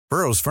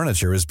Burrow's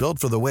furniture is built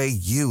for the way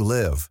you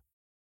live.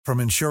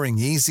 From ensuring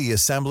easy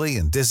assembly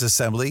and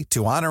disassembly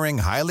to honoring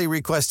highly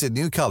requested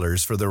new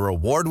colors for their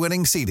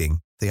award-winning seating,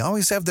 they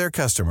always have their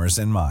customers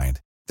in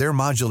mind. Their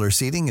modular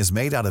seating is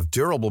made out of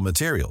durable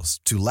materials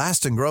to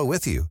last and grow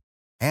with you.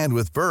 And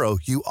with Burrow,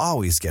 you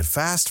always get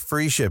fast,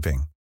 free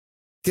shipping.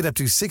 Get up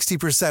to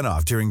 60%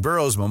 off during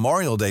Burrow's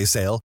Memorial Day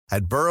sale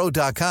at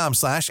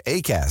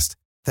burrow.com/ACAST.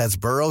 That's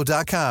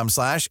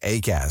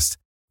burrow.com/ACAST.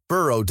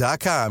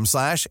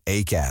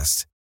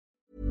 burrow.com/ACAST.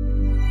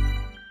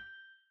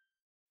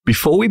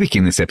 Before we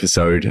begin this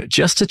episode,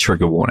 just a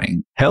trigger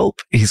warning.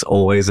 Help is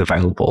always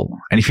available.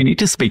 And if you need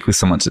to speak with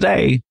someone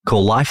today,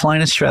 call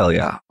Lifeline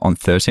Australia on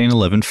 13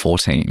 11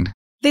 14.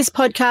 This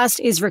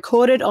podcast is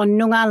recorded on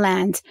Noongar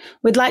land.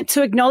 We'd like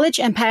to acknowledge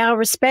and pay our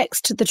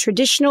respects to the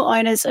traditional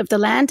owners of the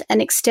land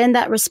and extend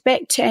that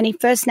respect to any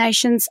First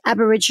Nations,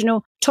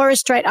 Aboriginal,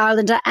 Torres Strait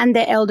Islander and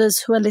their elders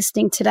who are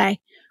listening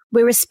today.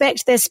 We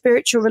respect their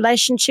spiritual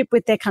relationship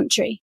with their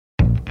country.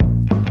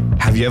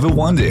 Have you ever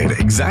wondered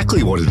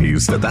exactly what it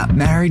is that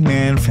married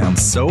man found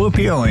so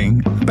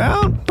appealing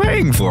about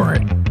paying for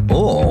it?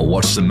 Or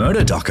watched the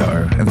murder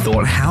doco and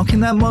thought, how can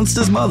that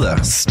monster's mother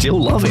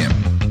still love him?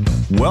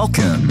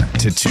 Welcome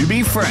to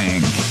Be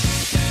Frank,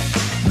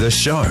 the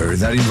show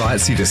that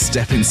invites you to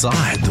step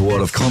inside the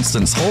world of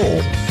Constance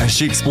Hall as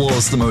she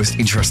explores the most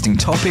interesting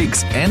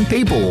topics and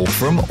people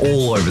from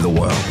all over the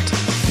world.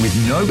 With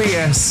no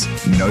BS,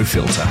 no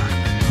filter.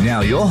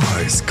 Now your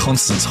host,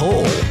 Constance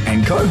Hall,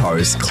 and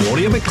co-host,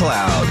 Claudia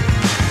McLeod.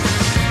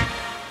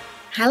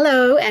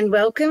 Hello and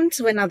welcome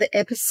to another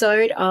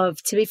episode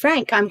of To Be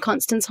Frank. I'm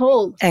Constance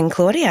Hall. And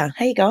Claudia,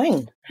 how you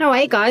going? How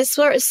are you guys?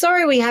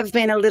 Sorry we have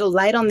been a little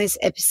late on this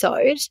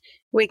episode.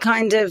 We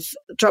kind of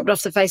dropped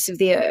off the face of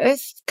the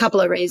earth. A couple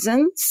of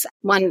reasons.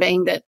 One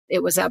being that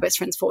it was our best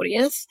friend's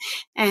 40th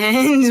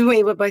and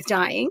we were both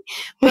dying.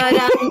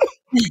 But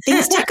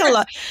things take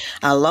a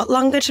lot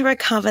longer to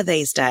recover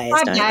these days,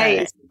 don't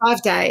they?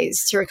 5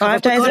 days to recover.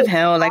 5 days of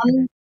hell. Like,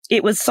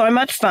 it was so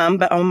much fun,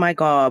 but oh my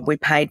God, we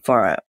paid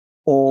for it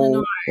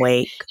all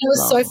week. It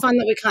was so fun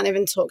that we can't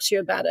even talk to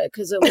you about it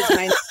because it was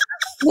amazing.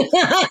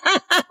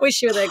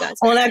 Wish you were there, guys.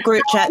 All our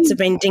group chats have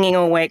been dinging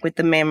all week with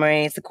the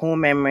memories, the core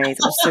memories. It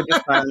was super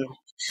fun.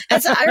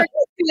 And so I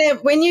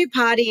reckon when you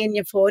party in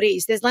your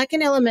 40s, there's like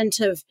an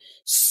element of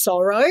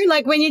sorrow.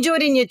 Like when you do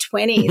it in your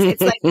 20s,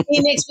 it's like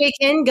next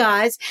weekend,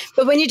 guys.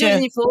 But when you do it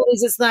in your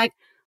 40s, it's like,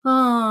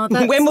 oh,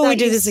 when will we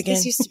do this again?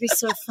 This used to be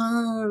so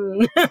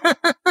fun.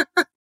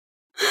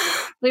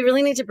 We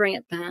really need to bring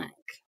it back.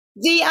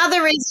 The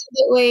other reason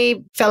that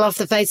we fell off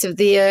the face of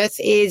the earth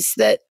is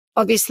that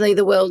obviously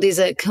the world is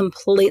a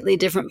completely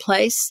different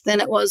place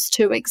than it was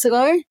 2 weeks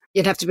ago.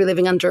 You'd have to be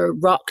living under a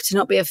rock to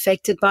not be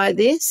affected by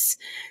this.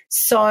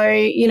 So,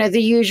 you know,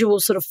 the usual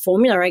sort of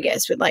formula, I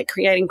guess, with like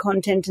creating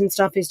content and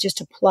stuff is just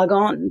to plug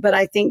on. But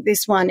I think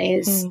this one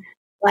is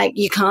like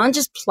you can't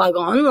just plug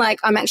on.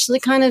 Like I'm actually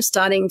kind of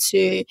starting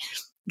to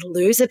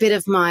lose a bit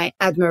of my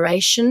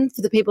admiration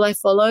for the people I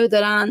follow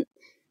that aren't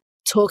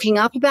talking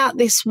up about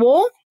this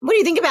war. What do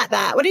you think about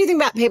that? What do you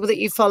think about people that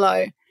you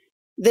follow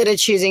that are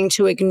choosing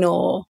to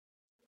ignore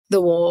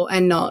the war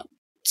and not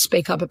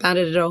speak up about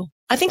it at all?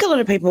 I think a lot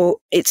of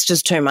people, it's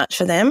just too much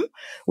for them,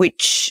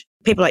 which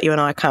people like you and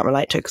I can't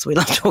relate to because we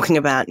love talking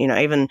about, you know,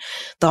 even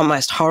the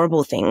most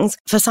horrible things.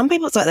 For some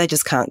people, it's like they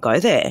just can't go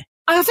there.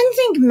 I often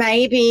think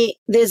maybe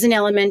there's an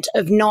element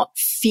of not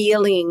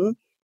feeling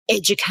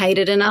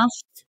educated enough.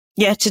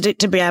 Yeah,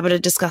 to be able to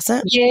discuss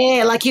it.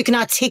 Yeah, like you can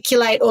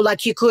articulate or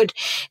like you could.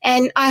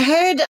 And I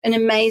heard an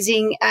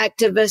amazing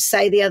activist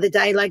say the other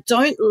day, like,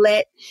 don't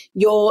let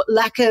your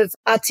lack of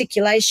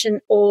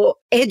articulation or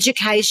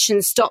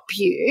education stop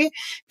you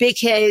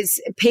because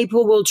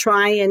people will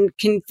try and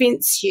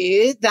convince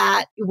you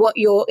that what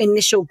your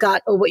initial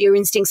gut or what your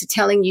instincts are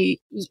telling you,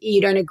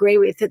 you don't agree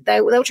with, that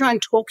they'll try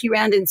and talk you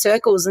around in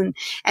circles and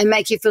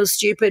make you feel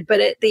stupid.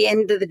 But at the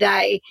end of the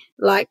day,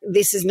 like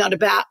this is not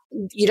about,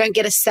 you don't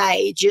get a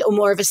say or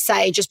more of a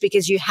say just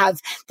because you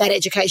have that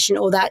education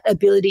or that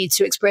ability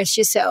to express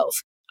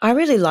yourself. I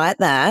really like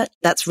that.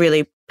 That's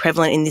really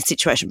prevalent in this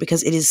situation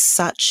because it is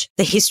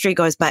the history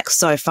goes back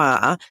so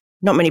far.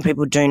 Not many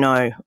people do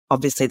know,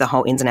 obviously, the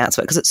whole ins and outs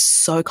of it because it's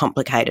so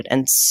complicated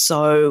and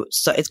so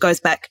it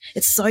goes back,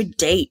 it's so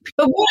deep.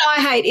 But what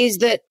I hate is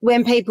that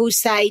when people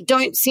say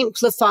don't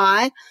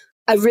simplify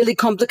a really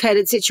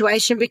complicated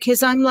situation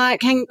because I'm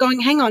like, hang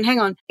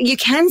on. You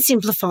can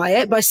simplify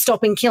it by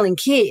stopping killing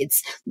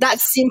kids.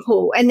 That's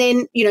simple. And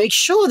then, you know,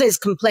 sure, there's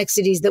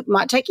complexities that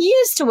might take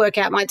years to work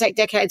out, might take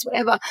decades,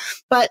 whatever.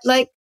 But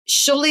like,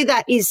 surely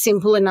that is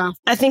simple enough.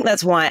 I think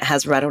that's why it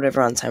has rattled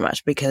everyone so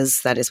much because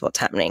that is what's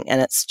happening.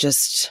 And it's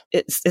just,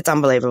 it's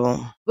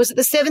unbelievable. Was it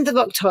the 7th of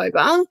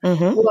October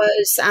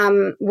was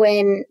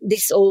when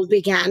this all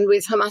began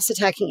with Hamas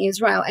attacking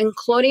Israel. And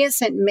Claudia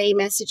sent me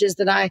messages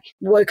that I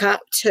woke up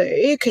to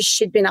because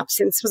she'd been up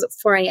since, was it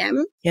 4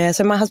 a.m.? Yeah,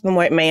 so my husband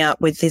woke me up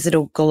with this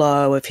little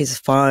glow of his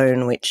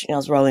phone, which I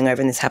was rolling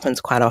over and this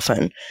happens quite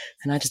often.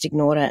 And I just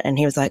ignored it. And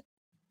he was like,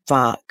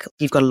 fuck,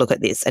 you've got to look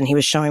at this. And he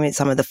was showing me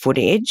some of the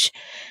footage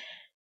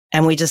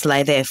And we just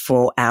lay there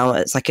for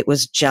hours. Like, it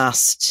was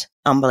just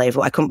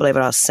unbelievable. I couldn't believe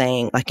what I was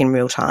seeing, like, in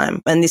real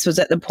time. And this was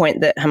at the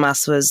point that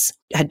Hamas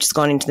had just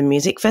gone into the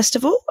music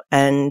festival,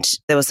 and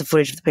there was the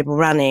footage of the people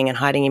running and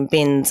hiding in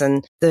bins,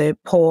 and the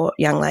poor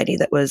young lady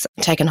that was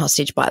taken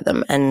hostage by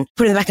them and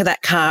put in the back of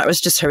that car. It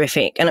was just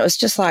horrific. And it was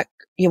just like,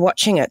 you're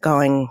watching it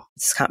going,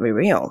 this can't be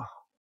real.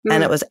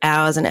 And it was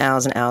hours and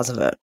hours and hours of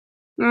it.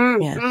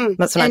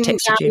 That's when I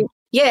texted you.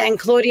 Yeah, and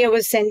Claudia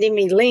was sending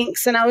me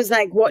links, and I was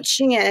like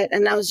watching it,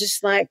 and I was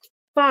just like,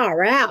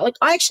 far out. Like,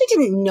 I actually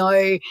didn't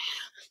know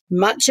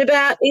much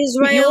about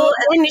Israel. Your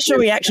initial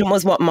reaction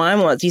was what mine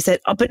was. You said,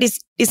 "Oh, but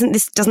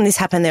doesn't this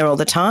happen there all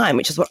the time?"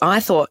 Which is what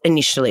I thought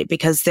initially,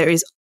 because there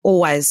is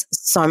always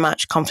so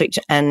much conflict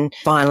and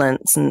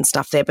violence and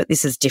stuff there, but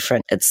this is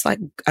different. It's like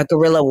a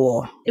guerrilla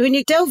war. When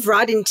you delve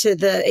right into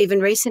the even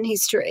recent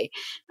history,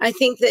 I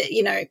think that,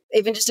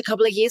 even just a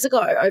couple of years ago,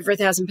 over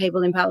 1,000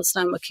 people in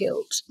Palestine were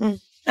killed.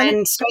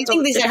 And so I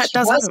think this actually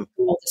does happen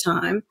all the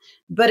time,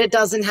 but it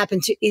doesn't happen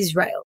to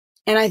Israel.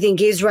 And I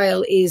think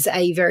Israel is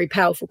a very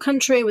powerful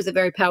country with a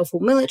very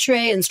powerful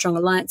military and strong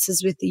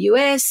alliances with the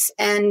US.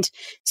 And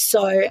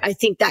so I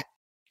think that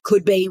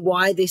could be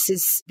why this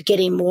is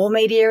getting more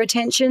media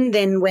attention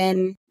than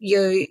when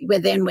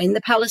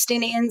the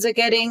Palestinians are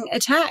getting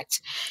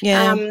attacked.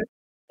 Yeah.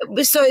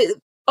 So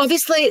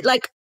obviously,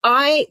 like,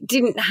 I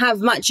didn't have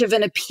much of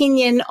an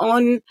opinion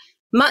on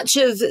much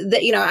of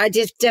that. I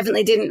just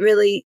definitely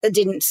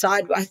didn't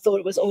side. I thought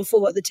it was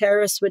awful what the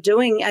terrorists were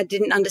doing. I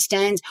didn't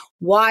understand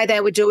why they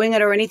were doing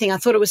it or anything. I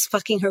thought it was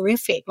fucking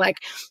horrific. Like,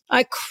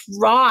 I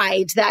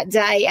cried that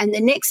day, and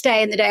the next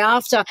day and the day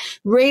after,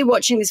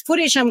 rewatching this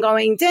footage, I'm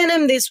going,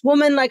 damn, this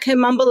woman, like, her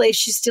mum believes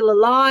she's still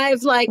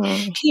alive. Like,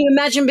 can you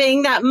imagine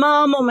being that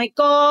mum? Oh my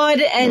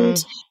God.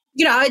 And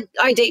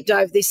I deep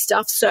dove this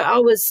stuff. So I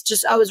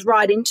was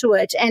right into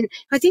it. And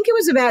I think it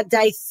was about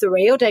day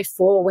 3 or day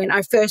 4 when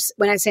I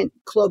sent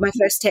Claude my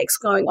first text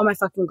going, oh my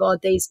fucking God,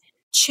 these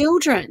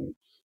children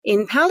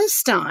in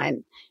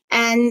Palestine.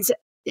 And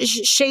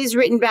she's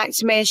written back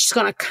to me and she's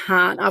gone, I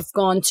can't. I've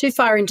gone too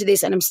far into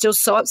this, and I'm still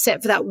so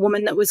upset for that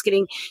woman that was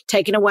getting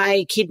taken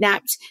away,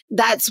 kidnapped.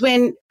 That's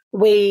when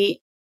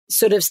we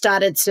sort of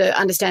started to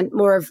understand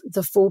more of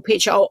the full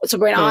picture. So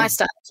when I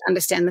started to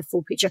understand the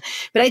full picture,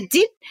 but I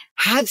did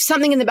have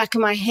something in the back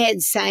of my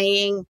head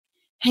saying,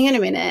 hang on a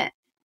minute,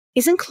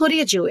 isn't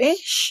Claudia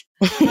Jewish?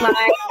 Like,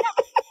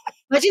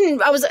 it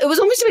was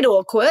almost a bit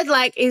awkward.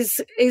 Like,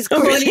 is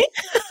Claudia, really?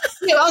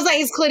 I was like,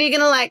 is Claudia going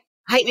to, like,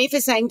 hate me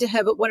for saying to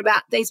her, but what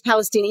about these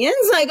Palestinians?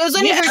 Like, it was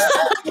only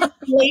a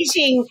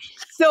fleeting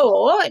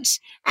thought.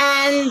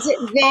 And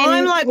then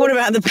I'm like, what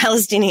about the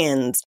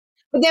Palestinians?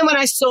 But then when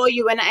I saw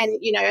you and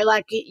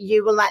like,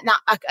 you were like, no,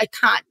 I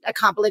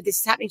can't believe this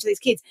is happening to these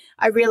kids,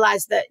 I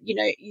realized that,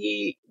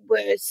 you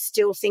were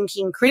still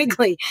thinking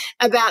critically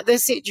about the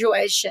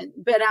situation.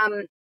 But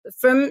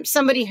from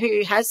somebody who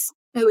is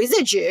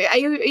a Jew, are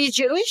you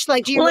Jewish?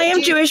 Like, I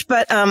am Jewish,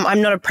 but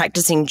I'm not a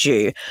practicing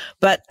Jew.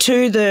 But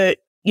to the,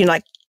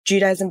 like,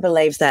 Judaism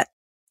believes that,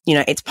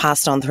 it's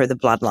passed on through the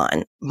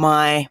bloodline,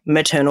 my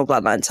maternal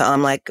bloodline. So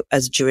I'm like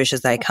as Jewish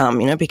as they come,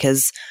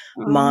 because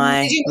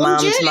my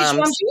mum's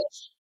mum.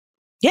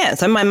 Yeah.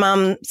 So my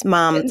mum's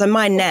mum, so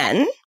my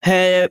nan,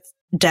 her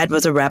dad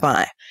was a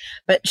rabbi,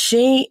 but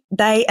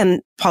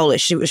and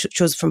Polish. She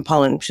was from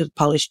Poland. She was a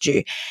Polish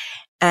Jew.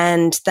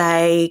 And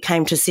they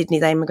came to Sydney.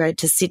 They immigrated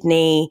to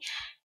Sydney,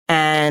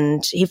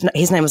 and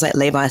his name was like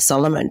Levi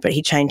Solomon, but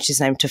he changed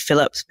his name to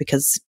Phillips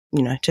because,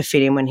 to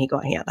fit in when he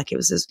got here. Like, it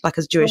was as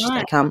Jewish as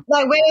they come.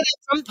 Like, where are they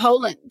from?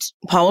 Poland?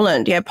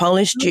 Poland, yeah,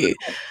 Polish Jew.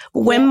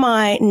 When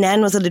my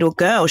nan was a little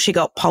girl, she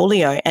got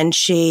polio and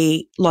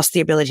she lost the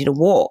ability to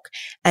walk.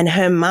 And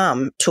her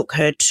mum took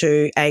her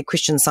to a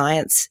Christian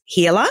Science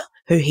healer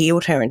who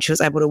healed her, and she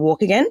was able to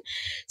walk again.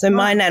 So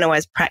my nan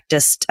always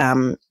practiced,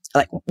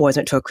 always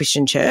went to a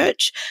Christian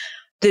church.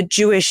 The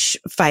Jewish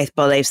faith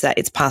believes that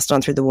it's passed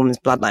on through the woman's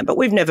bloodline, but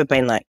we've never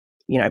been like,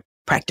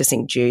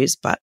 practicing Jews.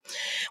 But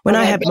when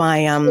I have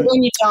my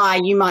when you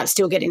die, you might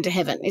still get into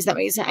heaven. Is that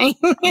what you're saying?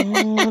 I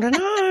don't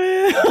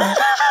know.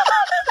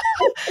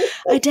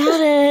 I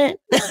doubt it.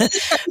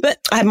 But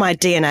I had my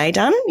DNA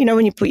done.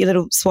 When you put your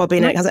little swab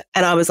in it,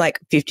 and I was like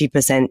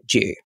 50%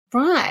 Jew.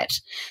 Right.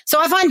 So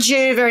I find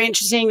Jew very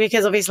interesting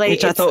because obviously,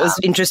 which I thought was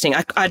interesting.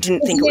 I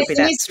didn't think it would be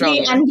that strong.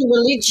 And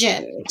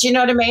religion. Do you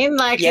know what I mean?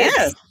 Like,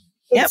 yeah.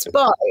 It's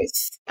both.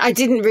 I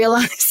didn't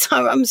realise.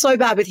 I'm so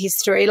bad with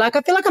history. Like,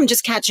 I feel like I'm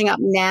just catching up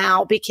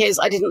now because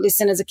I didn't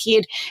listen as a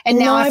kid. And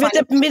now but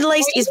the Middle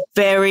East is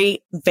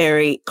very,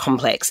 very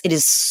complex. It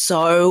is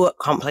so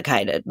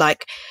complicated.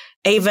 Like,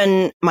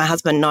 even my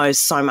husband knows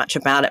so much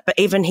about it, but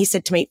even he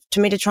said to me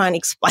to try and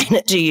explain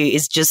it to you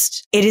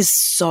it is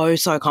so,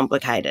 so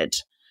complicated.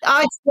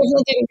 I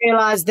definitely didn't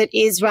realise that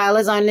Israel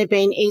has only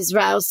been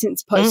Israel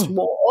since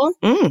post-war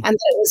and that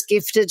it was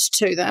gifted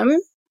to them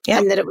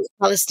and that it was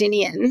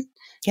Palestinian.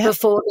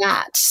 before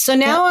that. So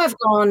now I've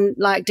gone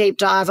like deep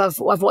dive. I've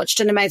watched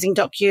an amazing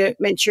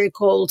documentary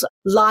called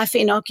Life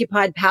in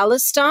Occupied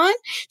Palestine,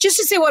 just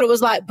to see what it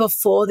was like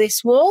before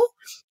this war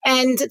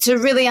and to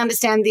really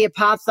understand the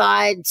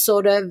apartheid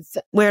sort of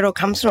where it all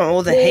comes from,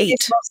 all the hate.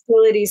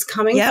 Hostilities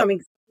coming from.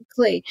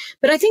 Exactly.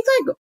 But I think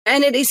like,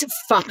 and it is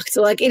fucked.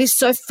 Like it is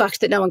so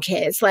fucked that no one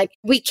cares. Like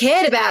we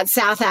cared about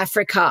South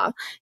Africa.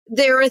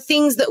 There are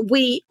things that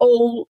we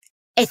all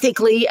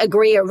ethically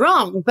agree are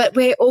wrong, but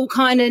we're all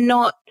kind of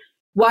not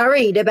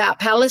worried about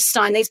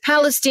Palestine. These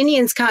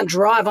Palestinians can't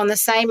drive on the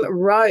same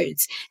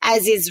roads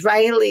as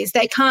Israelis.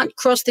 They can't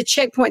cross the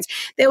checkpoints.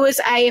 There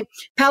was a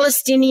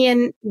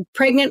Palestinian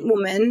pregnant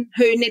woman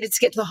who needed to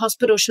get to the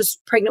hospital. She was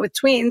pregnant with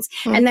twins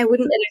and they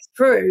wouldn't let her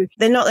through.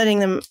 They're not letting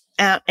them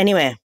out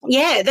anywhere.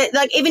 Yeah,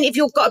 like even if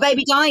you've got a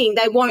baby dying,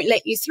 they won't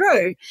let you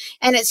through.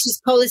 And it's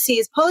just policy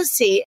is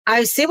policy.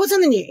 I see what's on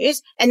the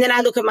news and then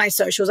I look at my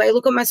socials. I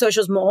look at my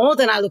socials more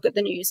than I look at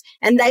the news,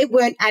 and they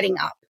weren't adding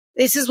up.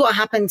 This is what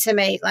happened to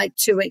me like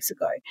 2 weeks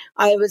ago.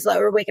 I was like,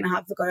 or a week and a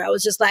half ago, I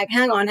was just like,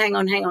 hang on.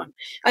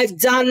 I've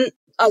done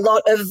a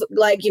lot of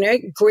like, you know,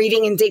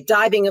 grieving and deep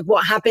diving of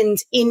what happened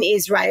in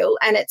Israel,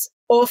 and it's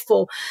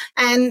awful.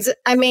 And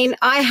I mean,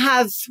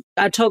 I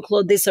told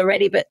Claude this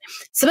already, but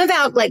some of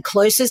our like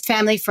closest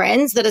family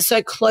friends that are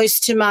so close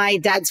to my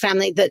dad's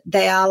family that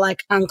they are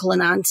like uncle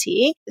and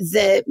auntie,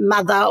 the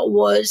mother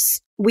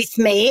was with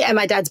me at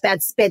my dad's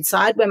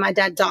bedside when my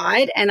dad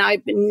died, and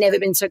I've never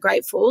been so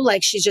grateful.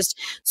 Like she's just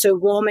so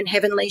warm and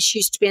heavenly. She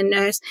used to be a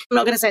nurse. I'm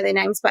not going to say their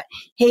names, but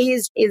he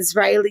is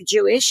Israeli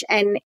Jewish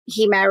and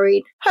he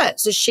married her.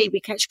 So she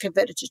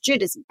converted to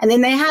Judaism. And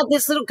then they had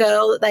this little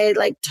girl that they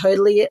like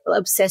totally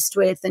obsessed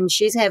with, and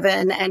she's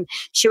heaven. And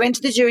she went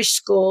to the Jewish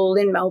school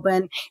in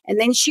Melbourne, and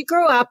then she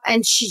grew up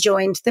and she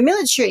joined the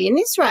military in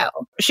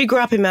Israel. She grew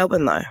up in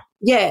Melbourne though.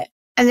 Yeah.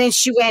 And then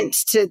she went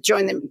to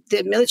join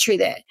the military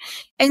there.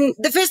 And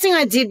the first thing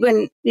I did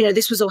when, you know,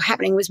 this was all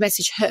happening was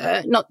message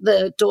her, not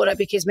the daughter,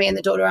 because me and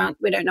the daughter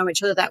we don't know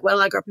each other that well.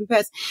 I grew up in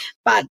Perth,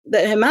 but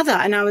her mother.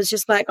 And I was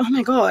just like, oh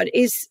my God,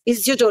 is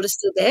your daughter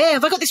still there?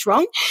 Have I got this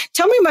wrong?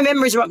 Tell me my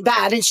memories are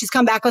bad. And she's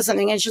come back or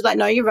something. And she's like,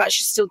 no, you're right.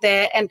 She's still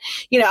there. And,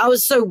 you know, I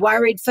was so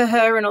worried for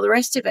her and all the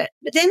rest of it.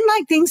 But then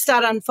like things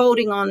start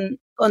unfolding on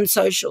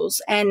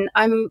socials. And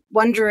I'm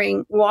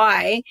wondering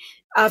why,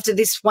 after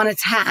this one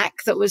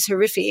attack that was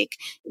horrific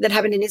that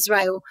happened in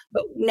Israel,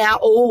 but now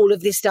all of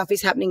this stuff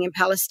is happening in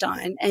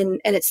Palestine and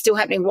it's still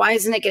happening. Why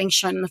isn't it getting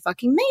shown in the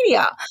fucking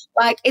media?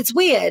 Like, it's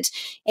weird.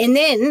 And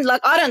then,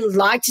 like, I don't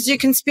like to do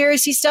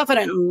conspiracy stuff. I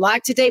don't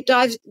like to deep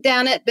dive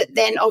down it. But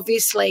then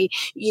obviously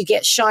you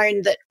get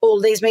shown that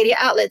all these media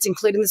outlets,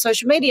 including the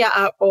social media,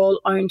 are all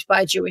owned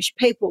by Jewish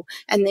people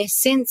and they're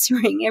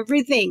censoring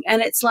everything.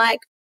 And it's like,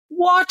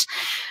 what?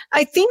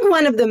 I think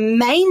one of the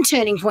main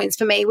turning points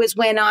for me was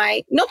when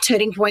not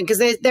turning point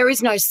because there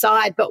is no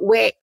side, but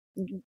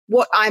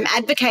what I'm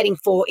advocating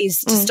for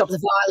is to stop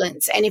the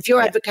violence. And if you're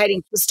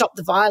advocating to stop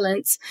the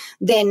violence,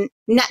 then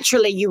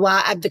naturally you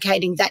are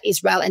advocating that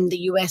Israel and the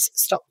US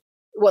stop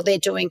what they're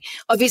doing.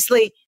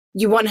 Obviously,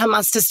 you want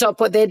Hamas to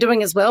stop what they're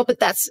doing as well, but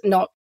that's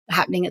not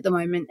happening at the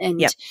moment.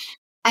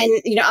 And,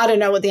 you know, I don't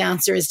know what the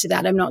answer is to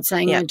that. I'm not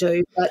saying I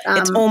do. But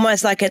it's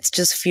almost like it's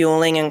just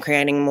fueling and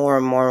creating more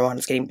and more and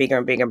it's getting bigger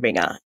and bigger and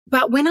bigger.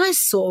 But when I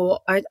saw,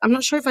 I'm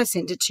not sure if I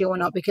sent it to you or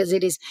not because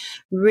it is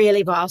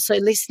really vile. So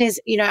listeners,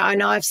 you know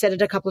I've said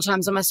it a couple of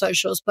times on my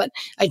socials, but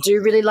I do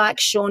really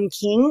like Sean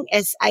King,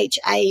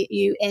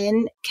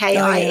 ShaunKing.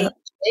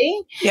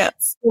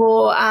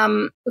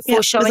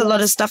 For showing there's a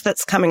lot of stuff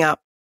that's coming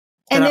up.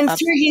 And then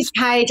through his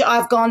page,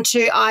 I've gone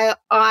to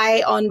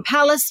Eye on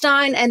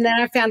Palestine, and then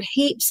I found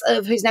heaps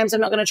of, whose names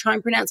I'm not going to try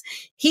and pronounce,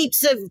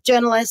 heaps of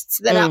journalists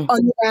that are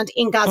on the ground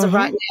in Gaza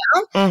right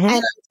now, and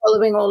I'm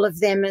following all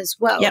of them as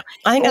well. Yeah,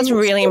 I think that's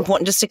really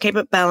important just to keep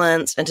it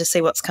balanced and to see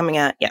what's coming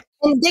out. Yeah.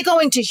 And they're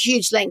going to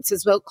huge lengths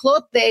as well,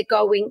 Claude. They're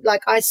going,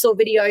 like I saw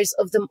videos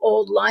of them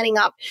all lining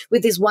up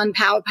with this one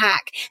power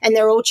pack and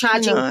they're all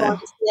charging phones.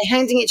 They're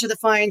handing each other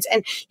phones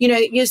and, you know,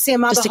 you see a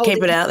mother just to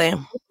keep it out there.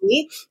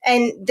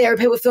 And there are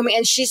people filming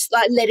and she's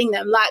like letting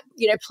them like,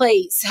 you know,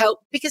 please help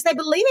because they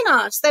believe in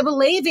us. They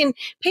believe in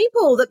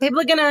people, that people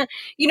are going to,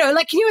 you know,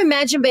 like can you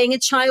imagine being a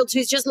child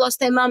who's just lost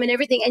their mum and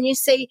everything and you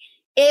see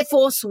Air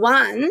Force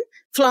One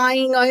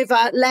flying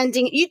over,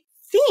 landing, you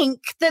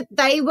think that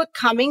they were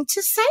coming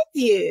to save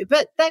you,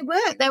 but they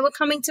weren't. They were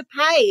coming to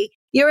pay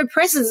your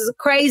oppressors.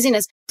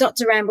 Craziness.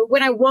 Dr. Ramble,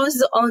 when I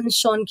was on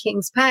Sean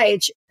King's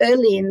page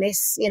early in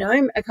this, you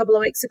know, a couple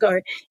of weeks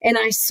ago, and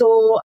I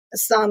saw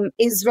some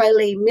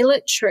Israeli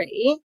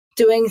military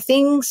doing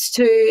things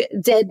to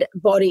dead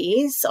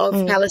bodies of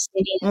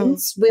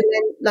Palestinians,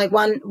 women, like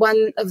one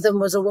of them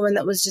was a woman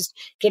that was just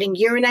getting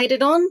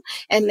urinated on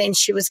and then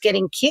she was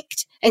getting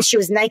kicked and she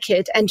was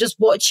naked and just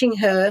watching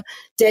her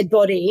dead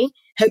body,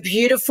 her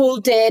beautiful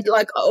dead,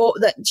 like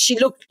that she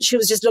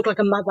was just looked like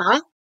a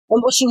mother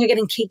and watching her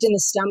getting kicked in the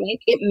stomach,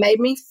 it made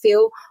me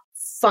feel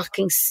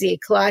fucking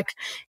sick. Like,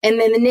 and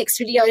then the next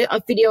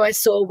video I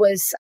saw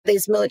was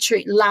these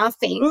military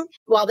laughing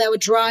while they were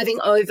driving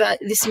over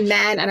this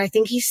man, and I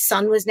think his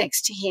son was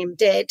next to him,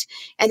 dead,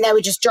 and they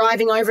were just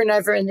driving over and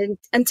over and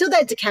until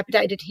they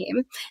decapitated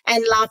him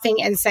and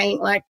laughing and saying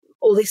like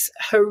all this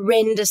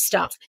horrendous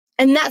stuff.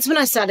 And that's when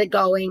I started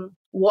going,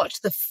 what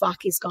the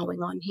fuck is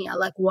going on here?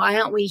 Like, why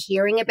aren't we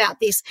hearing about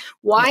this?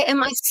 Why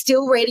am I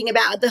still reading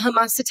about the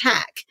Hamas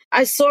attack?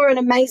 I saw an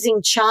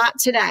amazing chart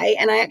today,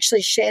 and I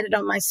actually shared it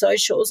on my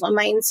socials, on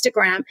my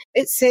Instagram.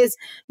 It says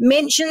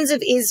mentions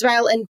of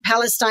Israel and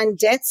Palestine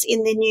deaths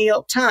in the New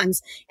York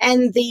Times.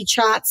 And the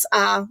charts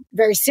are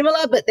very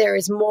similar, but there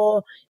is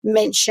more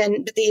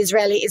mention, but the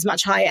Israeli is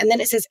much higher. And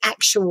then it says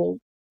actual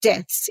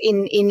deaths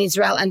in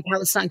Israel and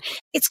Palestine.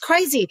 It's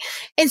crazy.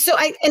 And so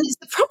and it's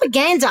the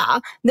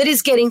propaganda that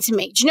is getting to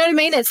me. Do you know what I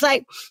mean? It's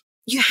like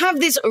you have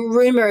this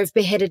rumor of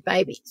beheaded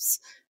babies,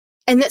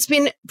 and that's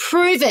been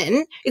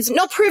proven. It's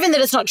not proven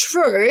that it's not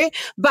true,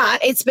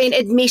 but it's been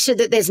admitted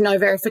that there's no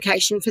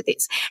verification for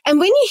this. And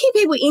when you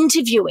hear people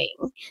interviewing,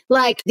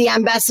 like the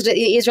ambassador,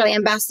 the Israeli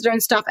ambassador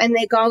and stuff, and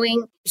they're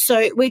going,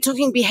 so we're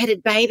talking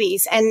beheaded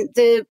babies, and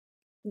the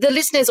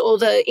listeners or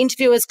the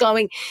interviewers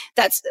going,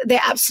 they're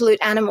absolute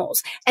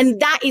animals.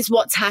 And that is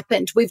what's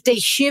happened. We've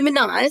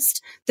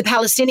dehumanized the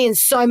Palestinians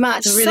so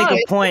much. That's a really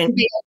good point.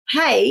 Be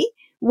okay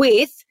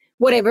with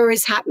whatever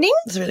is happening.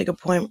 That's a really good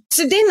point.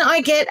 So then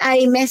I get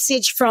a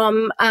message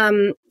from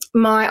on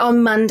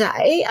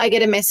Monday, I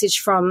get a message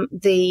from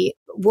the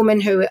woman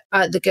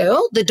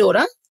the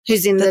daughter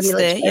who's in the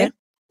military. Yeah.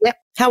 Yep.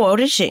 How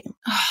old is she?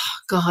 Oh,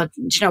 God.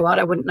 Do you know what?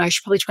 I wouldn't know.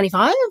 She's probably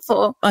 25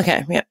 or.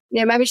 Okay. Yep.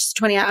 Yeah, maybe she's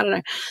 28. I don't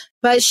know.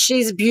 But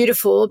she's a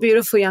beautiful,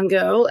 beautiful young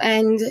girl.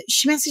 And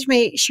she messaged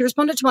me. She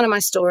responded to one of my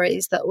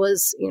stories that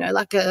was,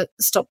 like a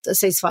stop the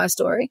ceasefire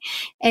story.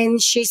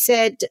 And she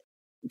said,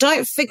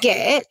 don't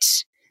forget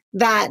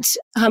that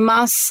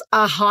Hamas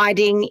are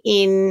hiding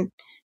in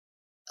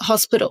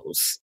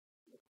hospitals.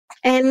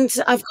 And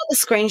I've got the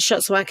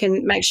screenshot so I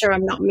can make sure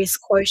I'm not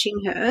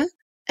misquoting her.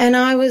 And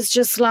I was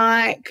just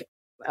like,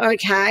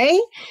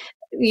 okay,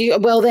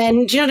 well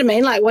then, do you know what I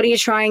mean? Like, what are you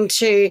trying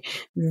to,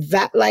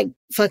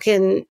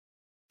 fucking,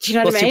 do you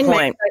know what I mean? What's your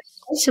point?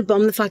 To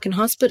bomb the fucking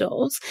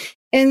hospitals.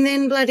 And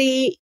then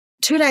bloody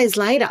 2 days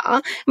later,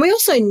 we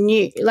also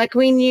knew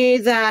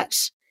that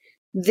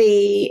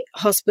the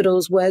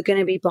hospitals were going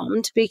to be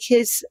bombed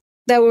because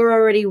they were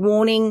already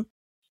warning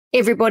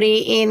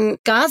everybody in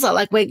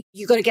Gaza,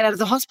 you got to get out of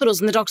the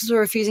hospitals, and the doctors were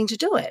refusing to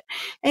do it.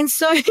 And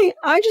so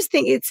I just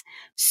think it's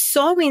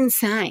so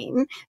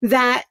insane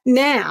that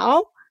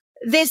now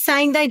they're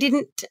saying they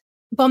didn't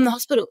bomb the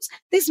hospitals.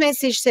 This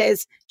message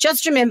says,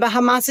 just remember,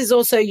 Hamas is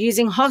also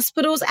using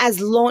hospitals as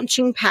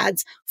launching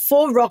pads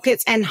for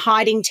rockets and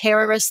hiding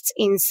terrorists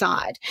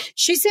inside.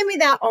 She sent me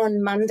that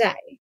on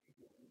Monday.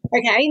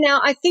 Okay, now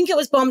I think it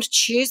was bombed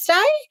Tuesday,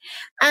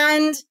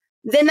 and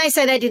then they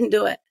say they didn't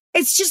do it.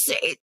 It's just,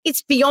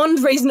 it's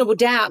beyond reasonable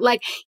doubt.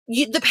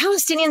 The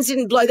Palestinians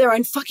didn't blow their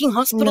own fucking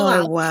hospital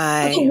out. No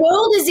way. The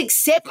world is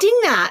accepting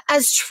that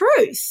as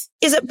truth.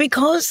 Is it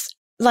because,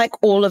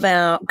 all of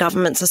our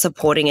governments are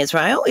supporting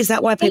Israel? Is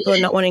that why people are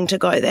not wanting to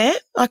go there?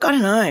 I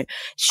don't know.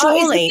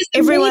 Surely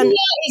everyone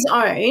is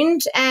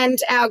owned, and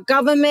our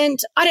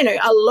government, I don't know,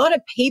 a lot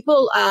of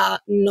people are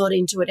not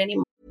into it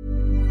anymore.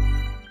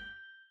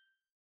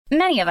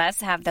 Many of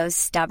us have those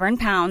stubborn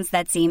pounds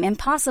that seem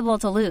impossible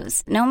to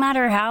lose, no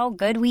matter how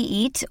good we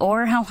eat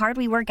or how hard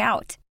we work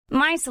out.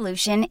 My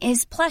solution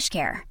is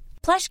PlushCare.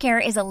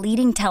 PlushCare is a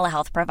leading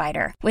telehealth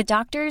provider with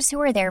doctors who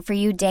are there for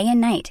you day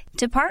and night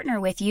to partner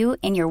with you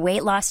in your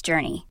weight loss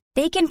journey.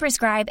 They can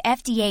prescribe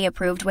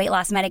FDA-approved weight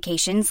loss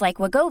medications like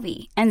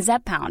Wegovy and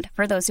Zepbound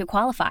for those who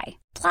qualify.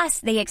 Plus,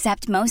 they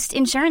accept most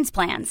insurance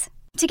plans.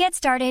 To get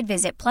started,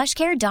 visit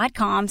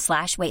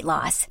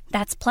plushcare.com/weightloss.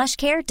 That's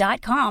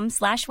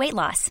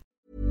plushcare.com/weightloss.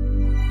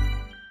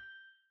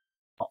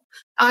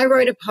 I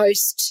wrote a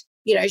post,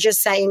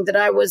 just saying that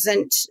I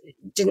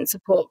didn't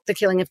support the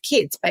killing of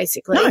kids,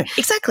 basically. No,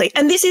 exactly.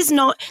 And this is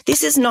not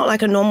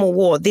like a normal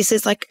war. This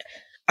is like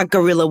a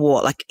guerrilla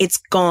war. It's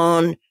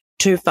gone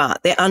too far.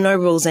 There are no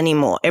rules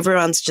anymore.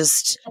 Everyone's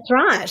just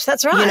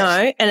That's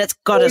right. And it's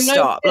got to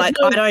stop. I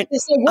don't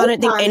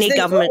think any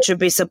government should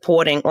be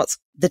supporting what's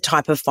the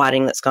type of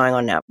fighting that's going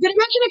on now. But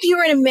imagine if you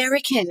were an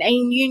American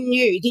and you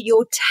knew that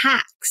your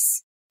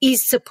tax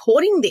is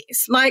supporting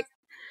this. I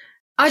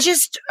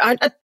don't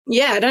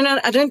know.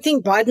 I don't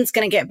think Biden's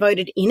going to get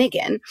voted in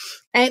again.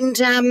 And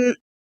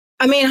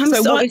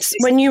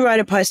when you wrote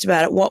a post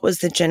about it, what was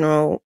the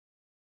general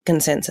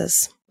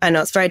consensus? I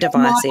know it's very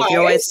divisive.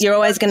 You're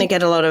always going to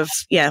get a lot of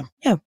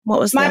What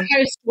was my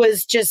post?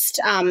 Was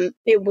just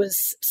it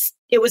was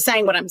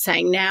saying what I'm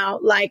saying now.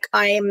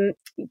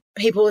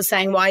 People are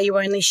saying, why are you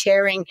only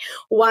sharing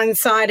one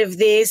side of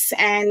this?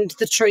 And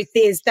the truth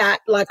is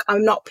that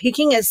I'm not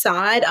picking a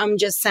side. I'm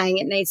just saying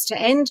it needs to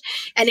end.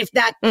 And if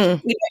that,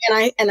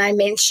 and I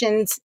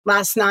mentioned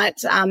last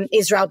night,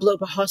 Israel blew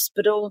up a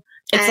hospital.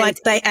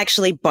 It's they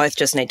actually both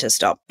just need to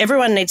stop.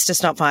 Everyone needs to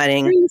stop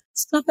fighting.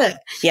 Stop it.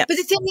 Yeah. But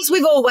the thing is,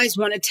 we've always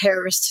wanted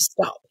terrorists to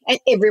stop. and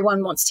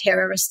everyone wants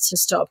terrorists to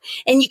stop.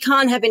 And you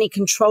can't have any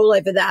control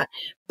over that.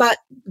 But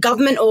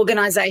government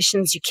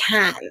organizations, you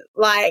can.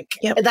 Like,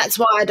 that's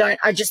why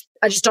I just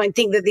don't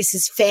think that this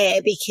is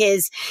fair,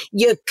 because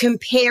you're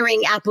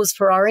comparing apples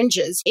for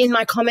oranges. In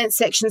my comment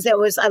sections,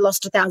 I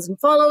lost 1,000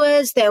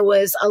 followers. There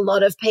was a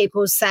lot of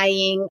people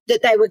saying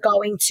that they were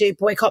going to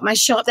boycott my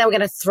shop. They were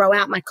going to throw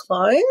out my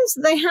clothes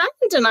they had.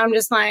 And I'm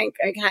just like,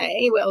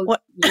 okay, well,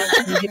 what?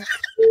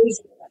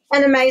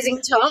 An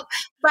amazing top.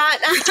 But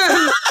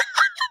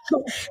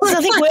there's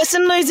nothing worse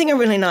than losing a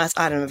really nice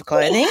item of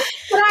clothing.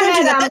 Don't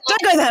do that.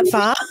 Don't go that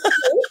far.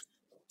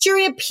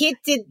 Churia Pitt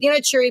did,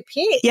 Churia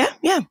Pitt?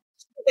 Yeah.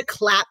 The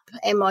clap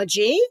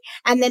emoji.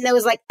 And then there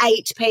was like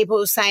 8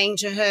 people saying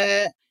to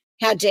her,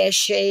 how dare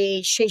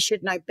she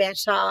should know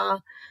better.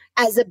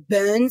 As a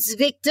burns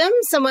victim,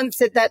 someone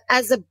said that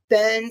as a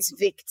burns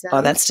victim.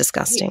 Oh, that's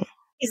disgusting.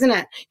 Isn't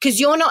it? Because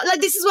you're not, like,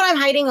 this is what I'm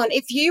hating on.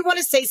 If you want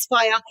a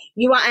ceasefire,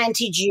 you are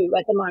anti-Jew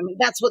at the moment.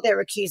 That's what they're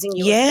accusing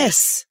you of.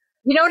 Yes.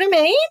 You know what I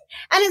mean?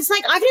 And it's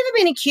like, I've never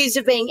been accused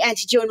of being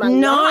anti-Jew in my life.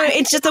 No,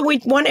 it's just that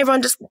we want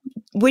everyone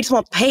we just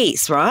want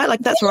peace, right?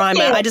 Like, that's where I'm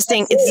at. I just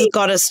think it's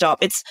got to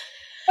stop. And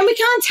we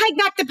can't take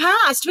back the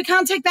past. We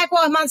can't take back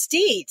what Hamas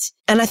did.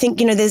 And I think,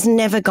 there's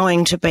never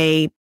going to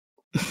be,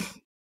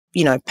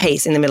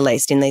 peace in the Middle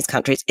East, in these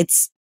countries.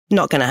 It's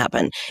not going to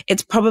happen.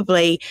 It's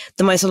probably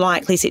the most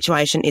likely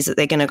situation is that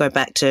they're going to go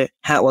back to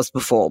how it was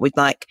before, with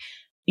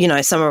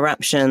some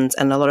eruptions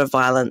and a lot of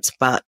violence.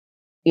 But,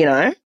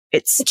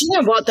 it's. But you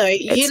know what though?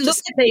 You look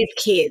at these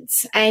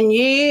kids and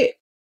you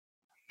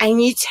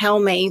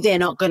tell me they're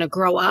not going to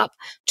grow up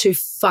to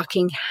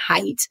fucking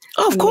hate.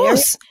 Oh, of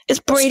course. It's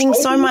breeding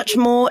so much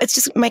more. It's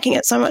just making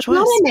it so much worse. You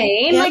know what I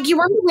mean? Yeah. Like, you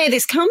wonder where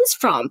this comes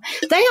from.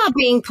 They are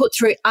being put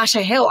through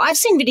utter hell. I've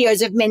seen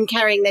videos of men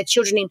carrying their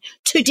children in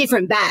 2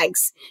 different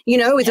bags,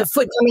 with a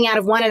foot coming out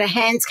of one and a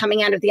hand's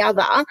coming out of the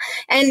other.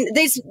 And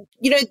there's,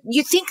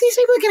 you think these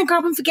people are going to grow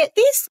up and forget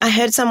this? I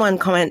heard someone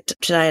comment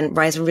today and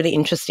raise a really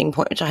interesting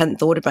point, which I hadn't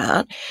thought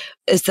about,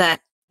 is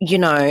that,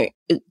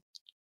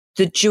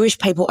 the Jewish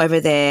people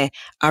over there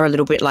are a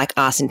little bit like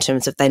us in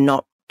terms of they're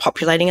not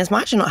populating as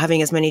much and not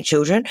having as many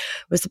children,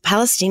 whereas the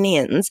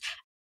Palestinians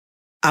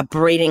are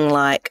breeding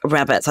like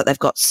rabbits. Like, they've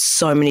got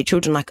so many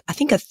children. Like, I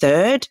think a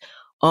third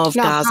of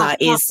Gaza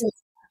is...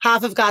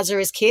 Half of Gaza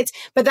is kids,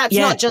 but that's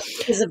not just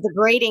because of the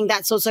breeding.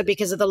 That's also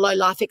because of the low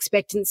life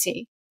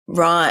expectancy.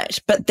 Right.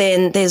 But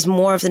then there's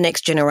more of the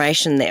next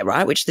generation there,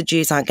 right, which the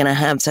Jews aren't going to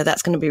have. So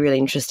that's going to be really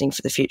interesting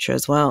for the future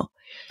as well.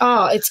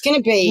 Oh, it's going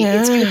to be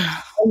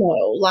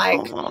turmoil. Like,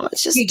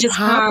 it's just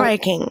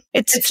heartbreaking.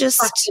 It's just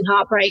fucking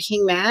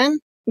heartbreaking, man.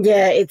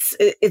 Yeah,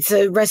 it's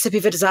a recipe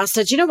for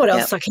disaster. Do you know what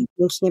else I keep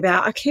thinking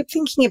about? I keep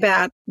thinking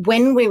about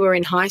when we were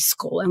in high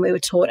school and we were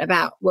taught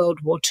about World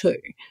War II,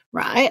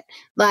 right?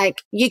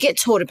 Like, you get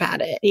taught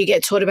about it. You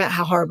get taught about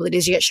how horrible it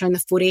is. You get shown the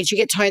footage. You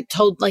get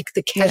told like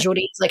the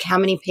casualties, like how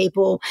many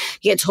people.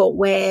 You get taught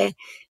where.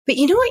 But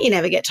you know what you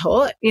never get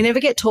taught? You never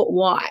get taught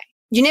why.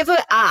 You never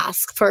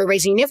ask for a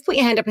reason. You never put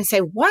your hand up and say,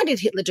 why did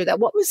Hitler do that?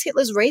 What was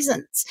Hitler's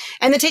reasons?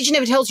 And the teacher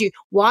never tells you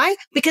why,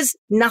 because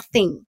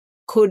nothing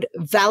could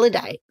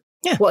validate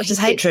what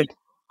just hatred.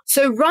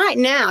 So right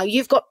now,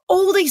 you've got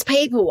all these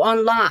people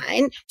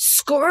online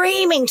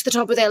screaming to the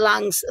top of their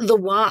lungs the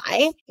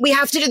why. We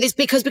have to do this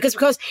because.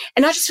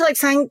 And I just feel like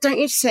saying, don't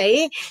you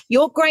see?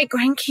 Your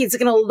great-grandkids are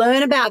going to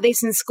learn about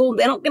this in school.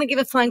 They're not going to give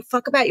a flying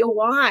fuck about your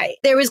why.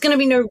 There is going to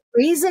be no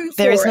reason for it.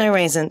 There is no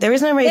reason. There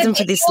is no reason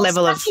for this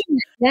level of...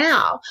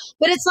 Now.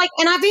 But it's like,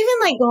 and I've even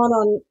like gone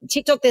on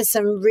TikTok, there's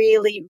some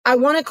really, I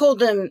want to call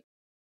them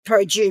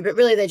pro-Jew, but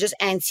really they're just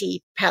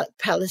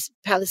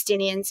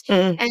anti-Palestinians.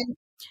 And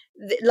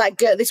like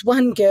this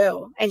one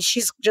girl, and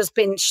she's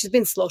been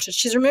slaughtered.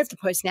 She's removed the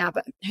post now,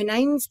 but her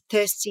name's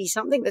Thirsty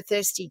something, the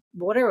Thirsty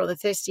Water or the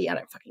Thirsty, I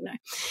don't fucking know.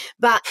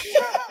 But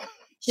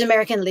she's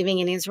American living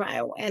in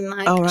Israel, and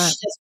like she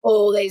does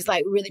all these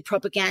like really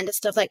propaganda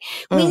stuff. Like,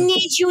 we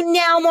need you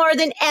now more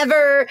than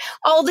ever.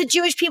 All the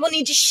Jewish people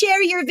need to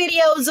share your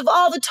videos of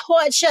all the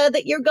torture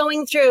that you're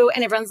going through.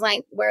 And everyone's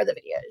like, where are the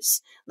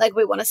videos? Like,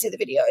 we want to see the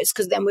videos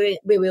because then we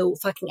will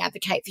fucking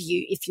advocate for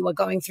you if you are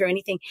going through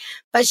anything.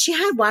 But she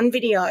had one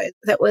video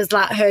that was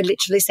like her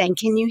literally saying,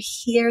 can you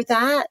hear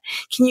that?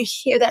 Can you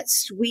hear that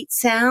sweet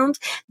sound?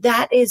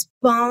 That is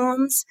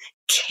bombs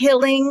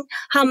killing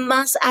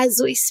Hamas as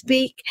we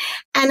speak.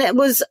 And it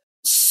was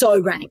so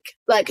rank,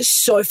 like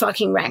so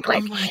fucking rank.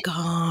 Like, oh my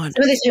God.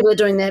 Some of these people are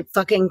doing their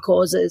fucking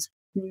causes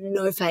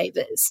no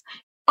favors.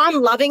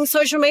 I'm loving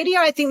social media.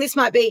 I think this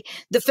might be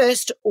the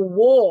first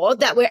war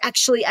that we're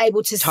actually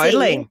able to see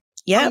on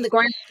the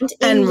ground.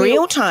 And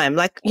real time.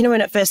 Like,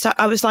 when it first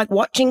started, I was like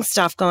watching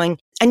stuff going,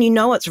 and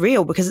it's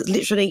real because it's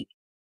literally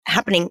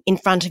happening in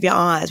front of your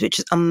eyes, which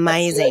is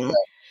amazing.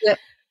 Yep.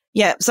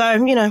 Yeah.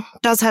 So,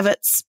 does have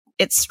its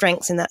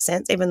strengths in that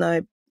sense, even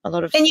though a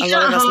lot of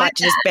us like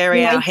to just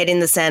bury our head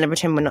in the sand and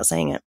pretend we're not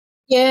seeing it.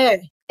 Yeah.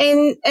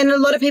 And a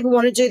lot of people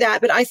want to do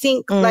that. But I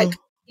think I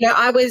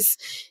was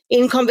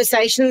in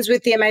conversations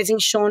with the amazing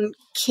Sean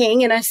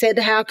King, and I said,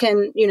 how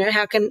can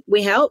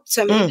we help?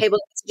 So many people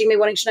messaging me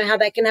wanting to know how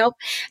they can help.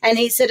 And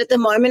he said at the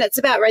moment it's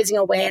about raising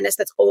awareness.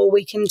 That's all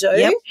we can do.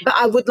 Yep. But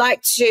I would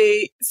like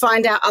to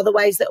find out other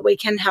ways that we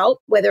can help,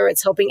 whether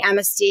it's helping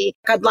Amnesty.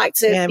 I'd like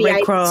to be Red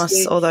able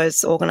Cross, to, all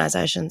those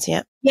organisations,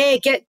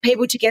 get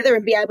people together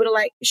and be able to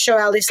like show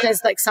our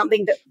listeners like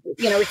something that,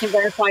 you know, we can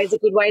verify is a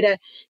good way to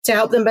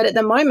help them. But at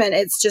the moment,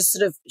 it's just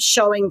sort of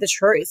showing the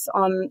truth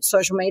on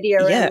social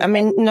media. Yeah, I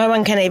mean, no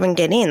one can even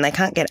get in. They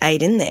can't get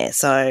aid in there.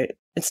 So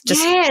it's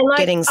just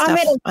getting stuff.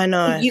 I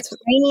met a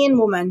Ukrainian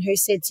woman who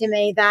said to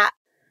me that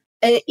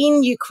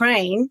in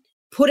Ukraine,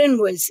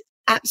 Putin was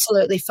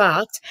absolutely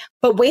fucked,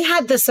 but we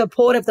had the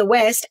support of the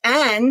West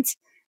and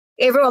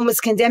everyone was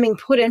condemning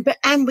Putin,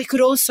 and we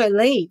could also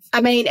leave.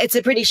 I mean, it's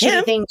a pretty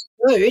shitty thing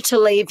to do, to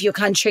leave your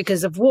country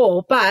because of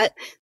war, but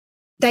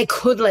they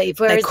could leave.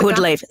 They could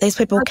leave. These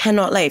people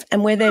cannot leave.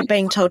 And where they're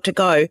being told to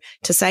go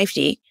to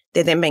safety,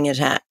 they're then being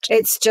attacked.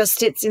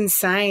 It's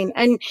insane.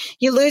 And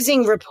you're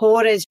losing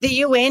reporters. The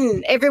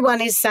UN,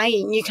 everyone is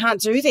saying you can't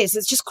do this.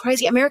 It's just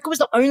crazy. America was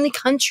the only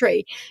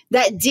country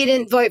that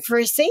didn't vote for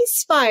a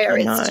ceasefire.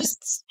 It's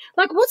just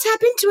like, what's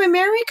happened to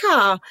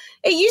America?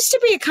 It used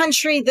to be a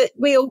country that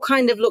we all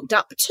kind of looked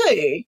up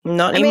to.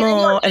 Not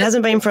anymore. It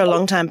hasn't been for a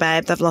long time,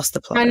 babe. They've lost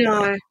the plot. I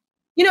know.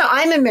 You know,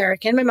 I'm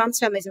American. My mum's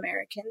family's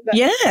American. But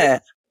yeah.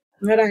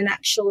 I don't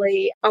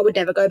actually, I would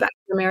never go back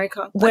to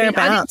America.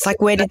 Whereabouts?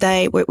 Like where did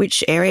they,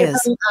 which areas?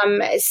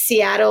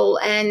 Seattle,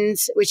 and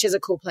which is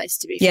a cool place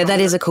to be from. Yeah, that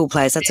is a cool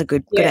place. That's a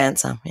good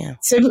answer. Yeah.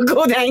 Super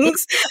cool,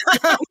 thanks.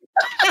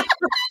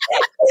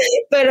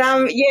 But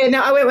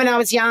I went when I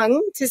was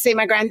young to see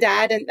my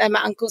granddad, and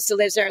my uncle still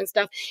lives there and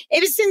stuff.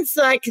 Ever since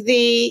like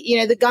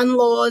the gun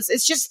laws,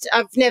 it's just,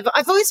 I've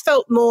always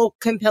felt more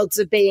compelled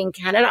to be in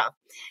Canada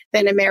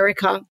than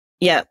America.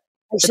 Yeah.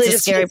 It's a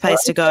scary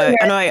place to go.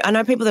 I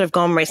know people that have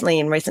gone recently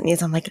in recent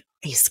years. I'm like,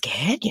 are you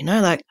scared? You know,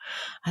 like,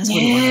 I just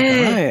wouldn't want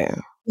to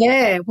go.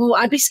 Yeah, well,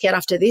 I'd be scared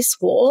after this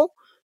war.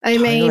 I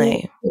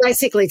mean,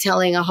 basically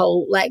telling a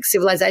whole like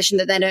civilization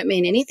that they don't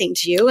mean anything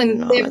to you,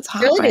 and they're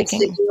relatives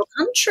in your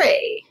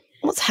country.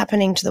 What's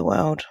happening to the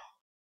world?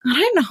 I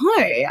don't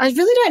know. I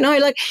really don't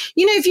know. Like,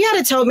 you know, if you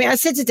had told me, I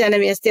said to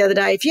Denim the other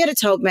day, if you had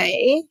told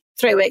me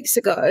 3 weeks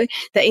ago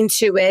that in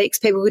 2 weeks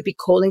people would be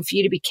calling for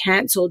you to be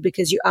cancelled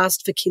because you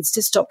asked for kids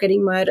to stop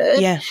getting murdered,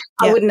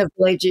 I wouldn't have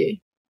believed you.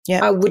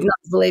 Yeah, I would not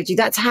have believed you.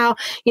 That's how,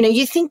 you know,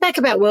 you think back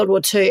about World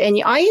War II,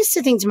 and I used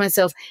to think to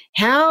myself,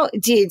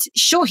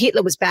 sure,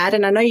 Hitler was bad,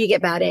 and I know you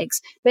get bad eggs,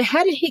 but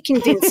how did he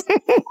convince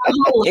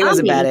he was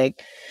a bad egg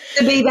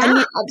to be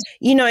bad?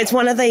 You know, it's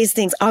one of these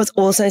things. I was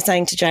also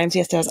saying to James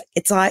yesterday, I was like,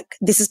 it's like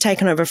this has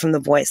taken over from The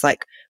Voice.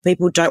 Like,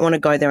 people don't want to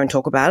go there and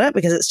talk about it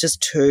because it's just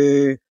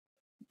too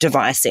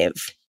divisive.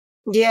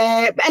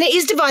 Yeah, and it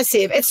is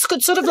divisive. It's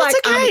sort of like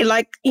okay,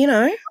 like, you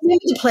know,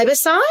 the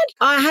plebiscite.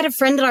 I had a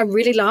friend that I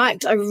really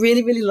liked. I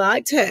really, really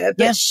liked her,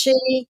 but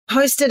she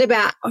posted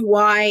about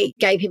why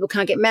gay people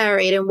can't get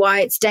married and why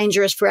it's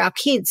dangerous for our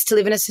kids to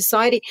live in a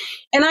society.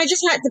 And I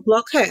just had to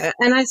block her.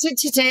 And I said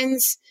to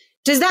Jens,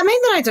 does that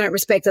mean that I don't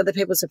respect other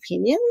people's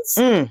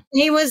opinions?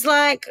 He was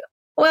like,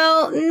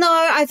 well,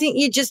 no, I think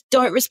you just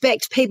don't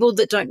respect people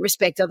that don't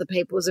respect other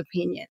people's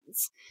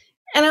opinions.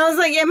 And I was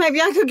like, yeah, maybe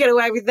I could get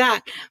away with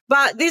that.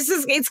 But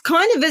it's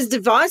kind of as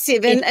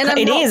divisive. And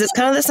it is. It's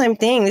kind of the same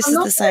thing. This is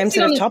the same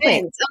sort of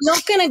topic. I'm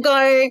not going to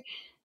go,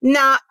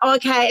 nah,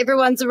 okay,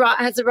 everyone's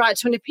has a right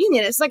to an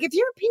opinion. It's like, if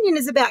your opinion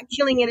is about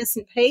killing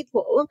innocent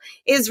people,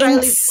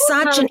 Israeli in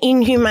such an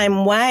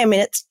inhumane way. I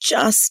mean, it's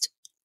just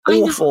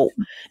awful.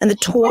 And the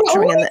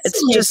torturing, and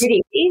it's just.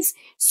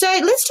 So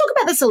let's talk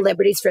about the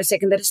celebrities for a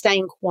second that are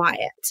staying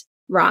quiet.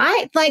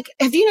 Right? Like,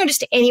 have you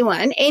noticed any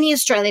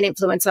Australian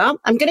influencer?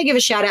 I'm going to give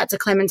a shout out to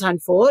Clementine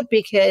Ford,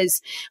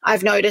 because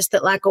I've noticed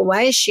that, like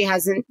always, she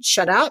hasn't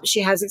shut up. She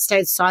hasn't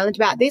stayed silent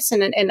about this.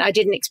 And I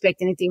didn't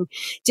expect anything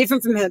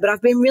different from her. But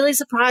I've been really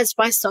surprised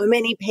by so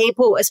many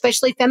people,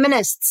 especially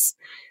feminists.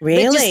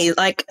 Really?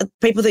 Like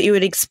people that you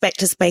would expect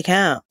to speak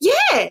out?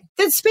 Yeah,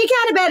 that speak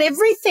out about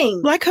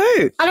everything. Like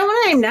who? I don't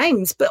want to name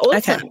names, but all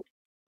of them.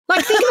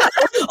 Like, think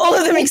about all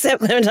of them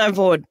except Clementine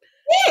Ford.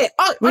 Yeah,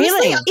 really?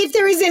 Honestly, if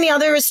there is any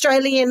other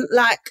Australian,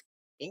 like,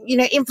 you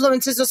know,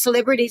 influencers or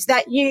celebrities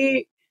that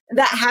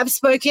have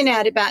spoken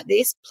out about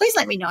this, please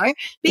let me know,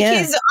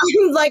 because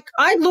I'm like,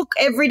 I look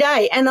every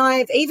day, and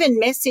I've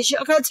even messaged.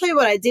 Okay, I'll tell you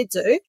what I did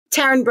do.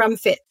 Taryn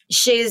Brumfitt,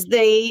 she's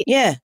the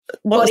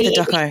What was the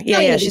doco?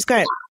 Yeah, she's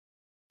great.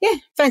 Yeah,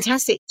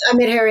 fantastic. I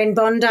met her in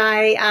Bondi.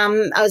 I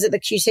was at the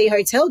QC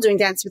Hotel doing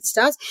Dance with the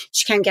Stars.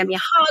 She came, gave me a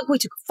hug. We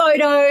took a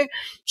photo.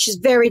 She's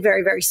very,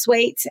 very, very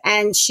sweet.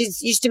 And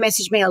she's used to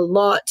message me a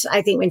lot.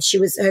 I think when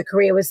her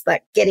career was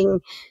like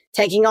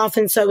taking off,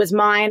 and so was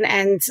mine.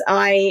 And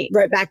I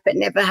wrote back, but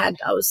never had.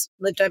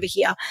 Lived over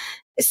here.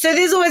 So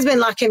there's always been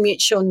like a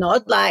mutual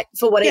nod, like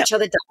for what each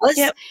other does.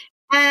 Yep.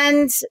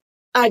 And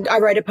I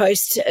wrote a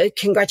post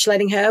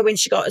congratulating her when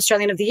she got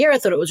Australian of the Year. I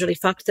thought it was really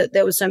fucked that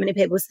there were so many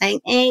people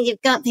saying,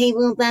 you've got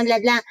people, blah, blah,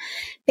 blah,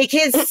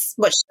 because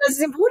what she does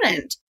is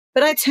important.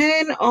 But I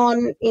turned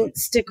on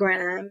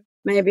Instagram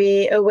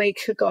maybe a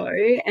week ago,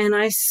 and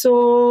I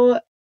saw,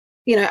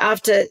 you know,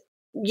 after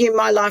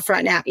my life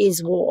right now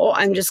is war.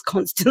 I'm just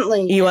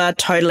constantly. You are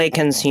totally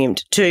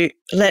consumed. To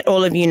let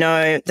all of you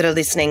know that are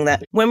listening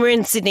that when we were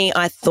in Sydney,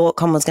 I thought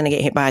Con was going to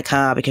get hit by a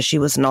car because she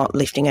was not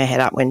lifting her head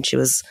up when she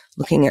was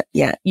looking at,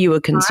 you were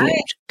consumed.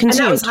 Right. And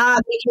that was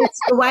hard because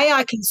the way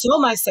I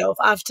console myself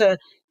after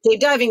deep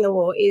diving the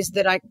war is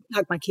that I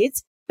hug my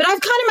kids. But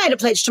I've kind of made a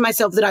pledge to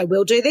myself that I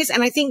will do this.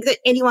 And I think that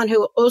anyone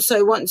who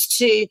also wants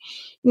to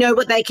know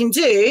what they can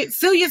do,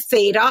 fill your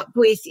feed up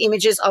with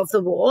images of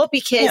the war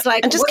because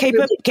and just keep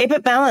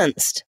it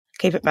balanced.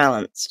 Keep it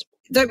balanced.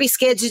 Don't be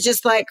scared to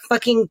just like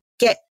fucking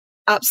get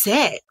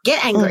upset,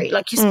 get angry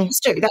like you're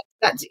supposed to.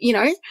 That's, you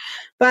know.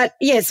 But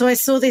yeah, so I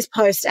saw this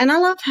post and I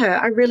love her.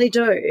 I really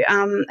do.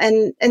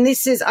 And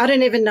this is, I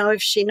don't even know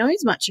if she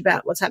knows much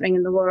about what's happening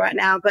in the war right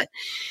now, but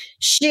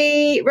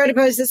she wrote a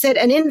post that said,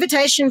 an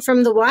invitation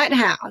from the White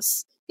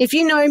House. If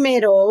you know me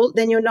at all,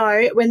 then you'll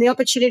know when the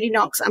opportunity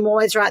knocks, I'm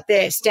always right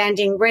there,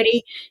 standing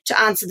ready to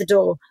answer the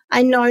door.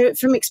 I know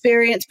from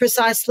experience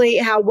precisely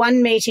how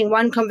one meeting,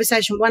 one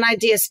conversation, one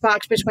idea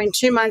sparked between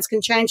two minds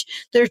can change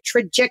the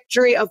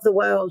trajectory of the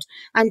world.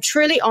 I'm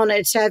truly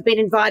honoured to have been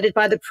invited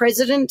by the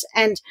President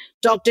and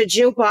Dr.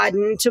 Jill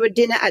Biden to a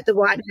dinner at the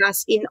White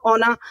House in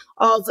honour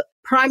of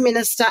Prime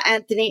Minister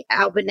Anthony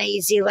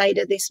Albanese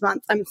later this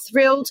month. I'm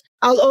thrilled.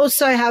 I'll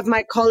also have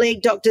my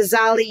colleague, Dr.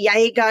 Zali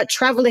Yeager,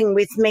 travelling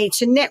with me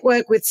to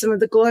network with some of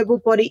the global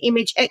body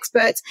image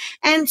experts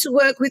and to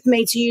work with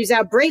me to use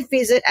our brief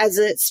visit as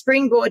a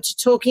springboard to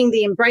talking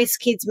the Embrace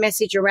Kids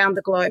message around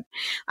the globe.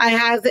 I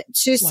have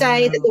to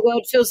say that the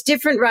world feels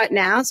different right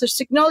now, so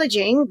just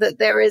acknowledging that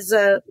there is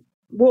a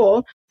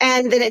war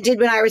and than it did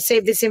when I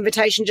received this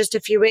invitation just a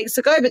few weeks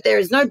ago, but there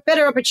is no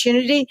better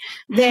opportunity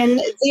than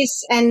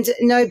this and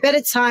no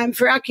better time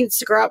for our kids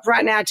to grow up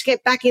right now to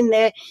get back in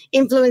there,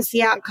 influence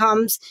the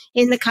outcomes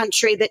in the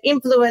country that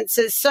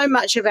influences so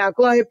much of our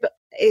globe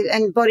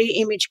and body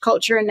image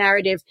culture and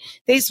narrative.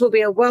 This will be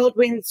a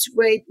whirlwind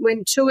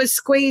when tours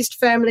squeezed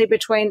firmly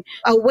between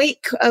a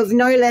week of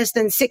no less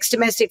than 6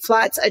 domestic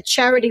flights, a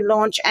charity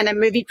launch and a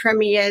movie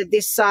premiere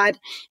this side,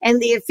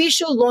 and the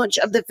official launch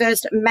of the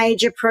first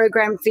major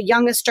program for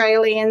young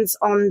Australians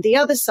on the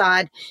other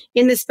side.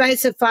 In the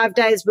space of 5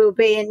 days, we'll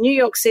be in New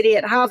York City,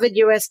 at Harvard,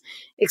 US,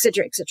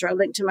 etc., etc. I'll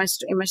link to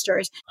in my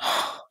stories.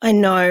 I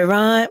know,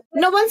 right?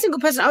 Not one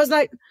single person. I was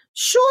like,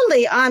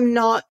 surely I'm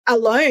not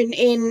alone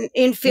in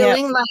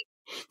feeling like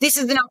this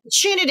is an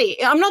opportunity.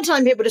 I'm not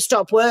telling people to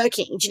stop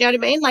working. Do you know what I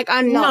mean? Like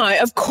I'm not.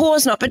 No, of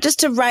course not. But just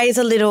to raise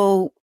a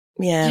little,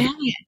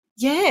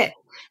 Yeah.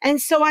 And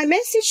so I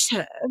messaged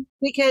her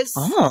because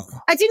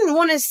I didn't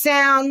want to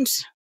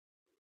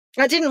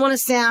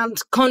sound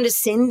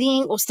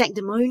condescending or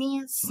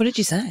sanctimonious. What did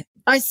you say?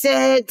 I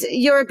said,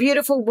 you're a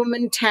beautiful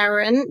woman,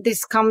 Taryn.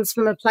 This comes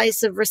from a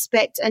place of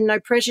respect and no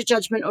pressure,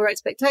 judgment or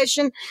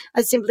expectation.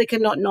 I simply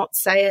cannot not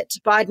say it.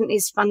 Biden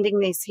is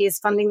funding this. He is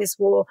funding this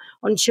war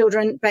on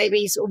children,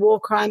 babies, war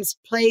crimes.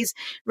 Please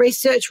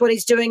research what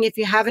he's doing if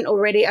you haven't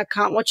already. I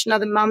can't watch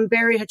another mum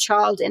bury her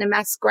child in a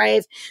mass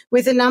grave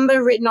with a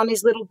number written on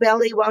his little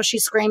belly while she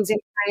screams in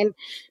pain.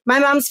 My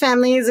mum's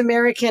family is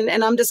American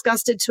and I'm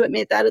disgusted to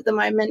admit that at the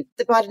moment.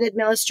 The Biden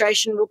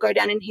administration will go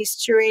down in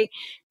history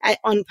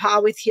on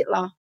par with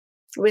Hitler,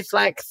 with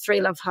like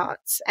 3 love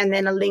hearts and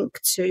then a link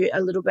to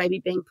a little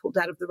baby being pulled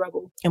out of the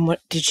rubble. And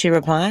what did she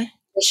reply?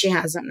 She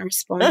hasn't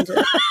responded.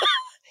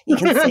 You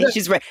can see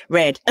she's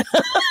red.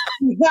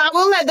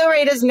 We'll let the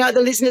readers know, the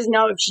listeners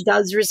know if she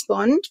does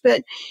respond.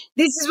 But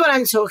this is what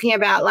I'm talking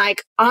about.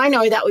 Like, I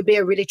know that would be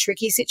a really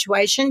tricky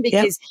situation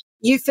because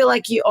you feel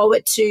like you owe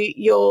it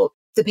to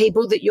the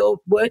people that you're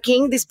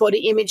working this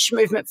body image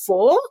movement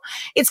for.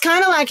 It's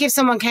kind of like if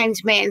someone came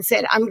to me and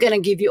said, I'm going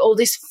to give you all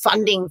this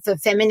funding for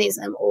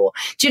feminism or,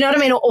 do you know what I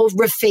mean, or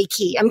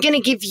Rafiki. I'm going to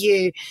give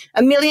you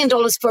 $1 million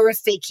for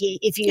Rafiki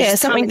if you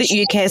something that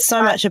you care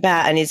so much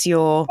about and is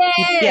your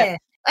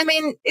I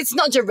mean, it's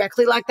not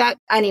directly like that.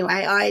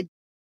 Anyway,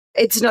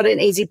 it's not an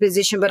easy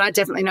position, but I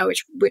definitely know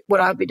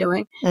what I'd be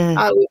doing.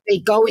 I would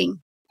be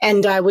going.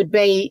 And I would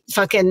be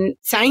fucking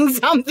saying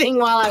something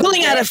while I was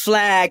pulling out a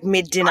flag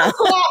mid-dinner. I'd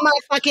pull out my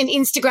fucking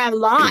Instagram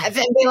live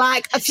and be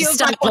like, I feel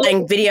start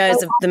playing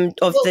videos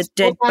of the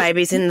dead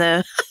babies in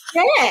the.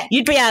 Yeah,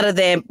 you'd be out of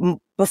there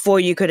before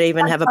you could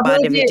even have a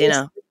bite of your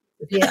dinner.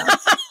 Yeah,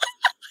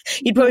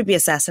 you'd probably be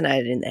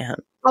assassinated in there, hun.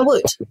 I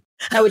would.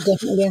 I would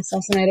definitely be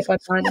assassinated by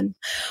Biden.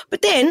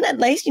 But then, at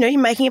least, you're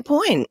making a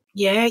point.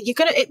 Yeah,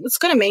 it's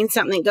got to mean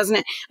something, doesn't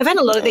it? I've had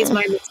a lot of these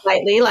moments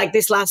lately, like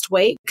this last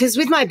week, because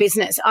with my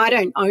business, I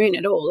don't own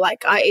it all.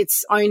 Like,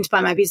 it's owned by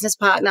my business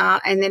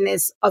partner, and then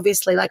there's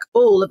obviously like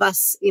all of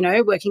us,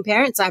 working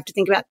parents. I have to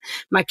think about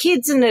my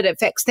kids, and it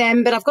affects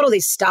them. But I've got all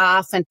these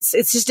staff, and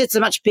it's a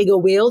much bigger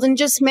wheel than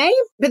just me.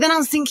 But then I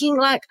was thinking,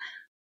 like,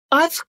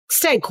 I've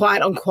stayed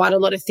quiet on quite a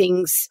lot of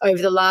things over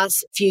the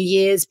last few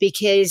years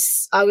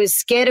because I was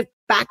scared of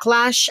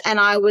backlash, and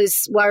I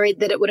was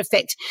worried that it would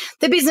affect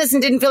the business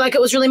and didn't feel like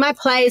it was really my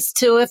place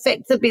to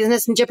affect the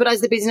business and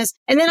jeopardize the business.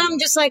 And then I'm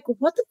just like,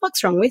 what the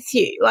fuck's wrong with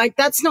you? Like,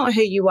 that's not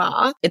who you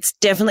are. It's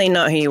definitely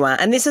not who you are.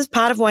 And this is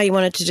part of why you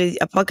wanted to do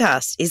a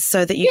podcast, is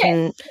so that you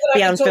can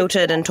be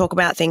unfiltered and talk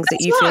about things that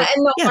you feel. And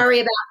not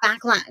worry about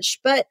backlash.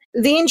 But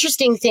the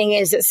interesting thing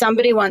is that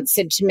somebody once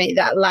said to me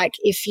that, like,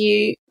 if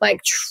you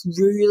like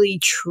truly,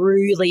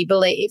 truly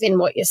believe in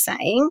what you're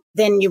saying,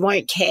 then you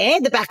won't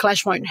care. The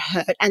backlash won't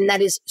hurt. And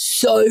that is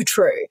so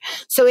true.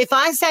 So if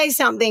I say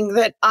something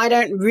that I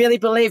don't really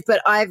believe,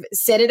 but I've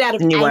said it out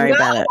of and you anger, worry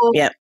about it.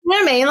 Yeah. You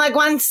know what I mean? Like,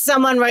 once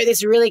someone wrote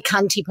this really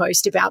cunty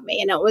post about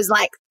me, and it was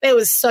like, it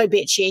was so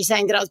bitchy,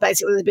 saying that I was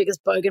basically the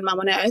biggest bogan mum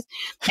on earth.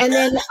 And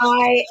then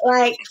I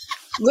like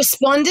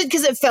responded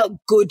because it felt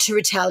good to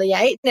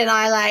retaliate. And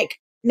I like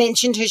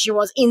mentioned who she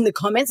was in the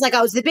comments. Like,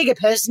 I was the bigger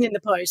person in the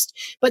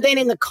post, but then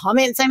in the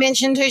comments I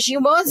mentioned who she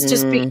was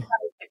just because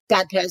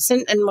that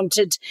person and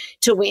wanted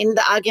to win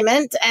the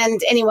argument.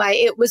 And anyway,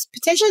 it was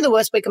potentially the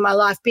worst week of my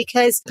life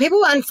because people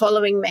were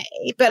unfollowing me,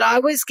 but I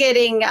was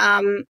getting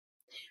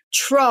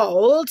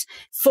trolled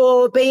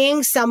for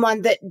being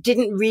someone that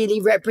didn't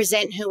really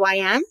represent who I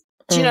am.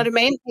 Do you know what I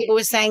mean? People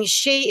were saying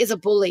she is a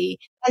bully,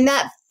 and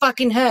that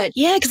fucking hurt.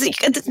 Yeah, because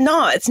it's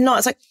not. It's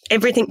like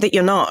everything that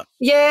you're not.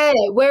 Yeah,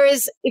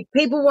 whereas if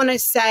people want to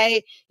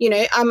say, you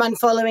know, I'm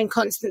unfollowing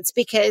Constance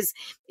because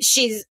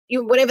she's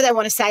whatever they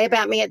want to say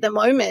about me at the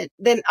moment,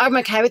 then I'm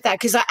okay with that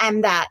because I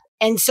am that.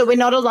 And so we're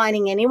not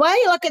aligning anyway.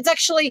 Like, it's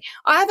actually,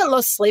 I haven't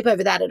lost sleep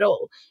over that at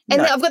all.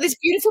 And I've got these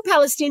beautiful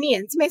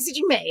Palestinians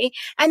messaging me,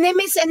 and they're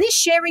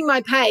sharing my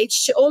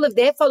page to all of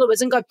their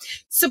followers and go,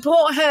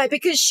 support her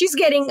because she's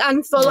getting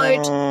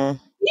unfollowed. You know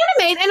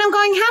what I mean? And I'm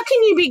going, how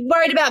can you be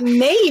worried about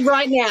me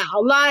right now?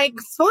 Like,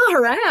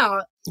 far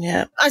out.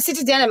 Yeah. I said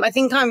to Denim, I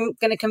think I'm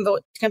going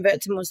to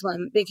convert to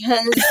Muslim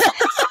because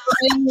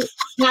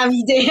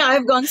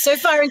I've gone so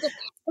far into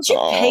such a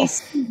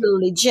pasty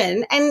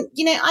religion. And,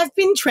 you know, I've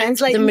been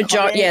translating the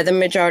majority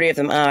of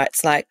them are.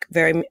 It's like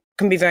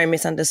can be very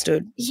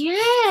misunderstood.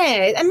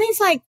 Yeah. And there's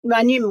like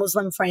my new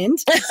Muslim friend.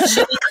 She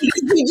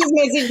just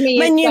messaged me.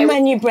 My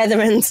new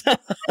brethren.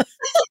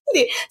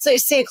 So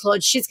Sarah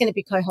Claude, she's going to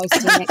be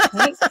co-hosting next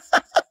week.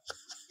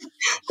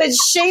 But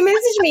she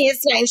messaged me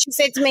yesterday and she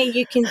said to me,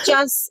 you can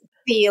just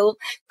feel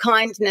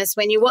kindness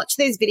when you watch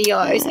these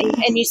videos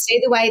and you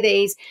see the way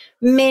these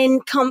men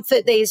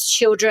comfort these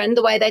children,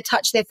 the way they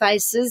touch their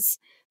faces,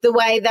 the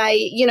way they,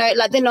 you know,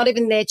 like they're not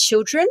even their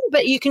children,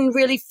 but you can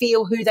really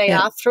feel who they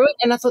are through it.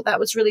 And I thought that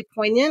was really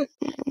poignant.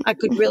 I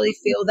could really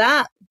feel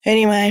that.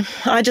 Anyway,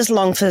 I just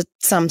long for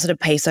some sort of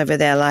peace over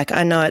there. Like,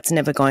 I know it's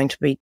never going to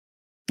be,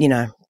 you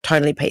know,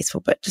 totally peaceful,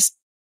 but just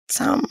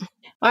some.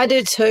 I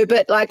do too,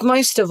 but like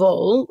most of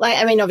all, like,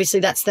 I mean, obviously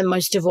that's the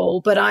most of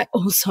all, but I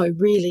also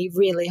really,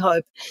 really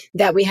hope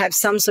that we have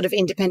some sort of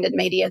independent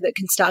media that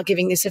can start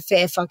giving this a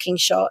fair fucking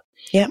shot.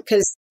 Yeah.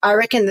 Because I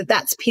reckon that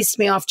that's pissed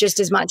me off just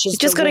as much as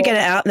just got to get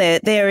it out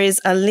there. There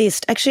is a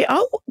list. Actually,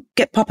 I'll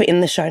pop it in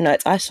the show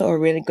notes. I saw a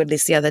really good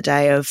list the other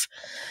day of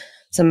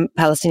some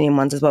Palestinian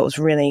ones as well. It was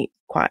really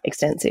quite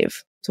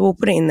extensive. So we'll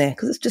put it in there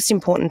because it's just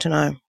important to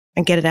know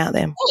and get it out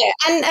there. Yeah,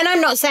 and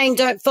I'm not saying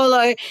don't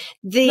follow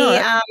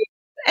the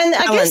and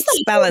I guess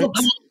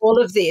all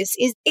of this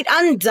is it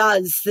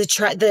undoes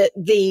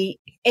the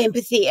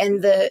empathy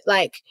and the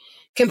like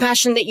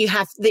compassion that you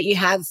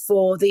have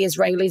for the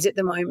Israelis at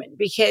the moment,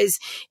 because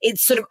it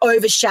sort of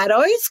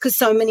overshadows because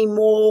so many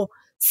more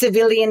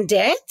civilian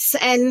deaths.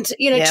 And,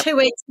 you know, 2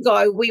 weeks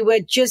ago we were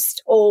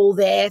just all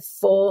there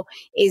for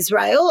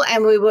Israel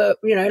and we were,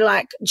 you know,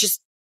 like just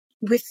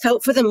we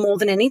felt for them more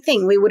than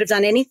anything. We would have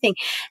done anything.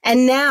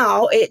 And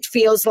now it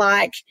feels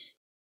like,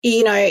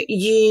 you know,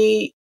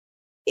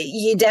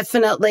 you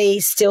definitely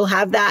still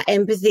have that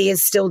empathy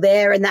is still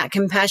there and that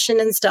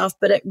compassion and stuff,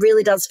 but it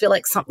really does feel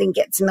like something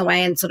gets in the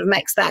way and sort of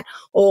makes that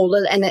all,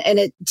 and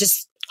it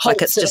just like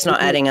it's just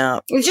not adding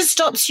up. It just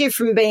stops you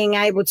from being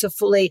able to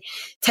fully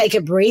take a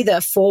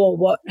breather for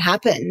what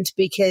happened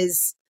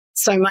because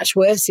so much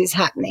worse is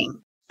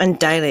happening. And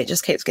daily, it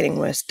just keeps getting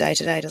worse day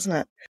to day, doesn't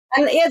it?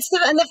 And it's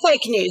the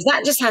fake news,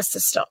 that just has to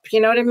stop. You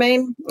know what I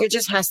mean? It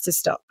just has to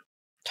stop.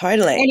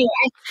 Totally. Anyway,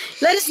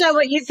 let us know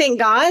what you think,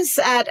 guys,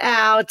 at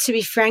our To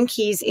Be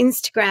Frankie's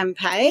Instagram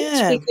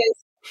page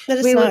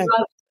because we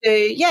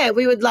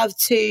would love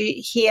to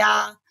hear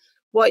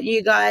what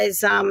you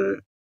guys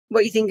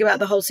what you think about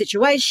the whole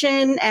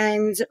situation,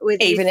 and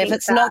even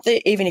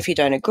if you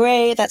don't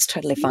agree, that's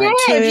totally fine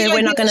too.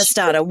 We're not going to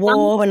start a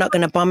war. We're not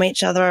going to bomb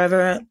each other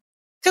over it.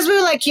 Because we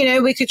were like, you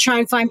know, we could try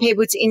and find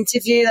people to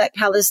interview, like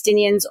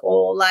Palestinians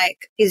or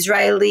like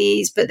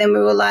Israelis, but then we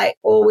were like,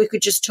 or we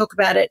could just talk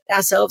about it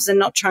ourselves and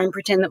not try and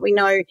pretend that we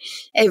know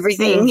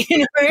everything, you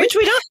know? Which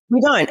we don't.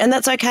 We don't, and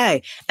that's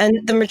okay.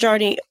 And the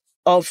majority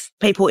of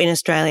people in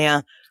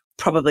Australia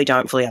probably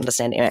don't fully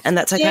understand it, and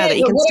that's okay. That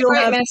you can still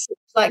have message,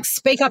 like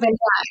speak up and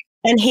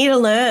play. And here to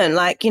learn,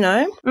 like, you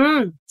know.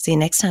 See you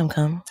next time,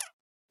 come.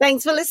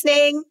 Thanks for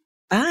listening.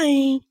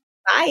 Bye.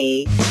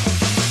 Bye.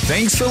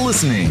 Thanks for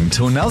listening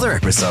to another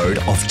episode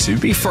of To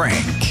Be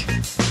Frank.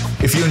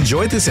 If you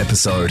enjoyed this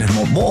episode and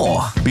want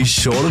more, be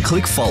sure to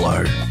click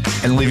follow.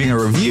 And leaving a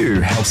review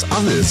helps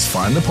others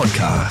find the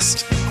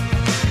podcast.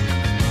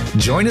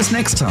 Join us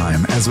next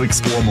time as we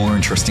explore more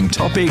interesting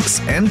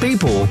topics and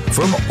people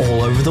from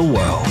all over the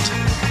world.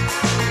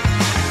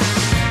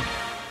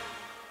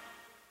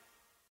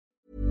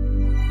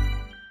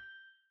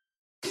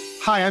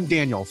 Hi, I'm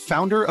Daniel,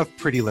 founder of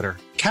Pretty Litter.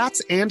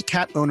 Cats and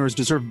cat owners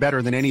deserve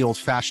better than any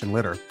old-fashioned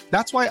litter.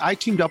 That's why I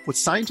teamed up with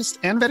scientists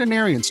and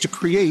veterinarians to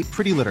create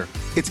Pretty Litter.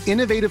 Its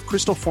innovative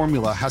crystal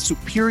formula has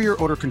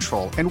superior odor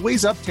control and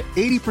weighs up to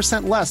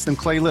 80% less than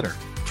clay litter.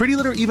 Pretty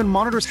Litter even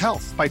monitors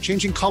health by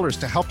changing colors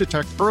to help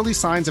detect early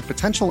signs of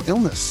potential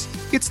illness.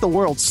 It's the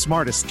world's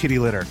smartest kitty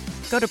litter.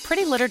 Go to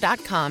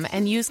prettylitter.com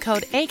and use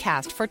code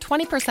ACAST for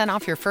 20%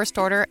 off your first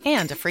order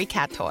and a free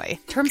cat toy.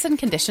 Terms and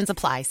conditions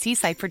apply. See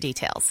site for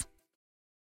details.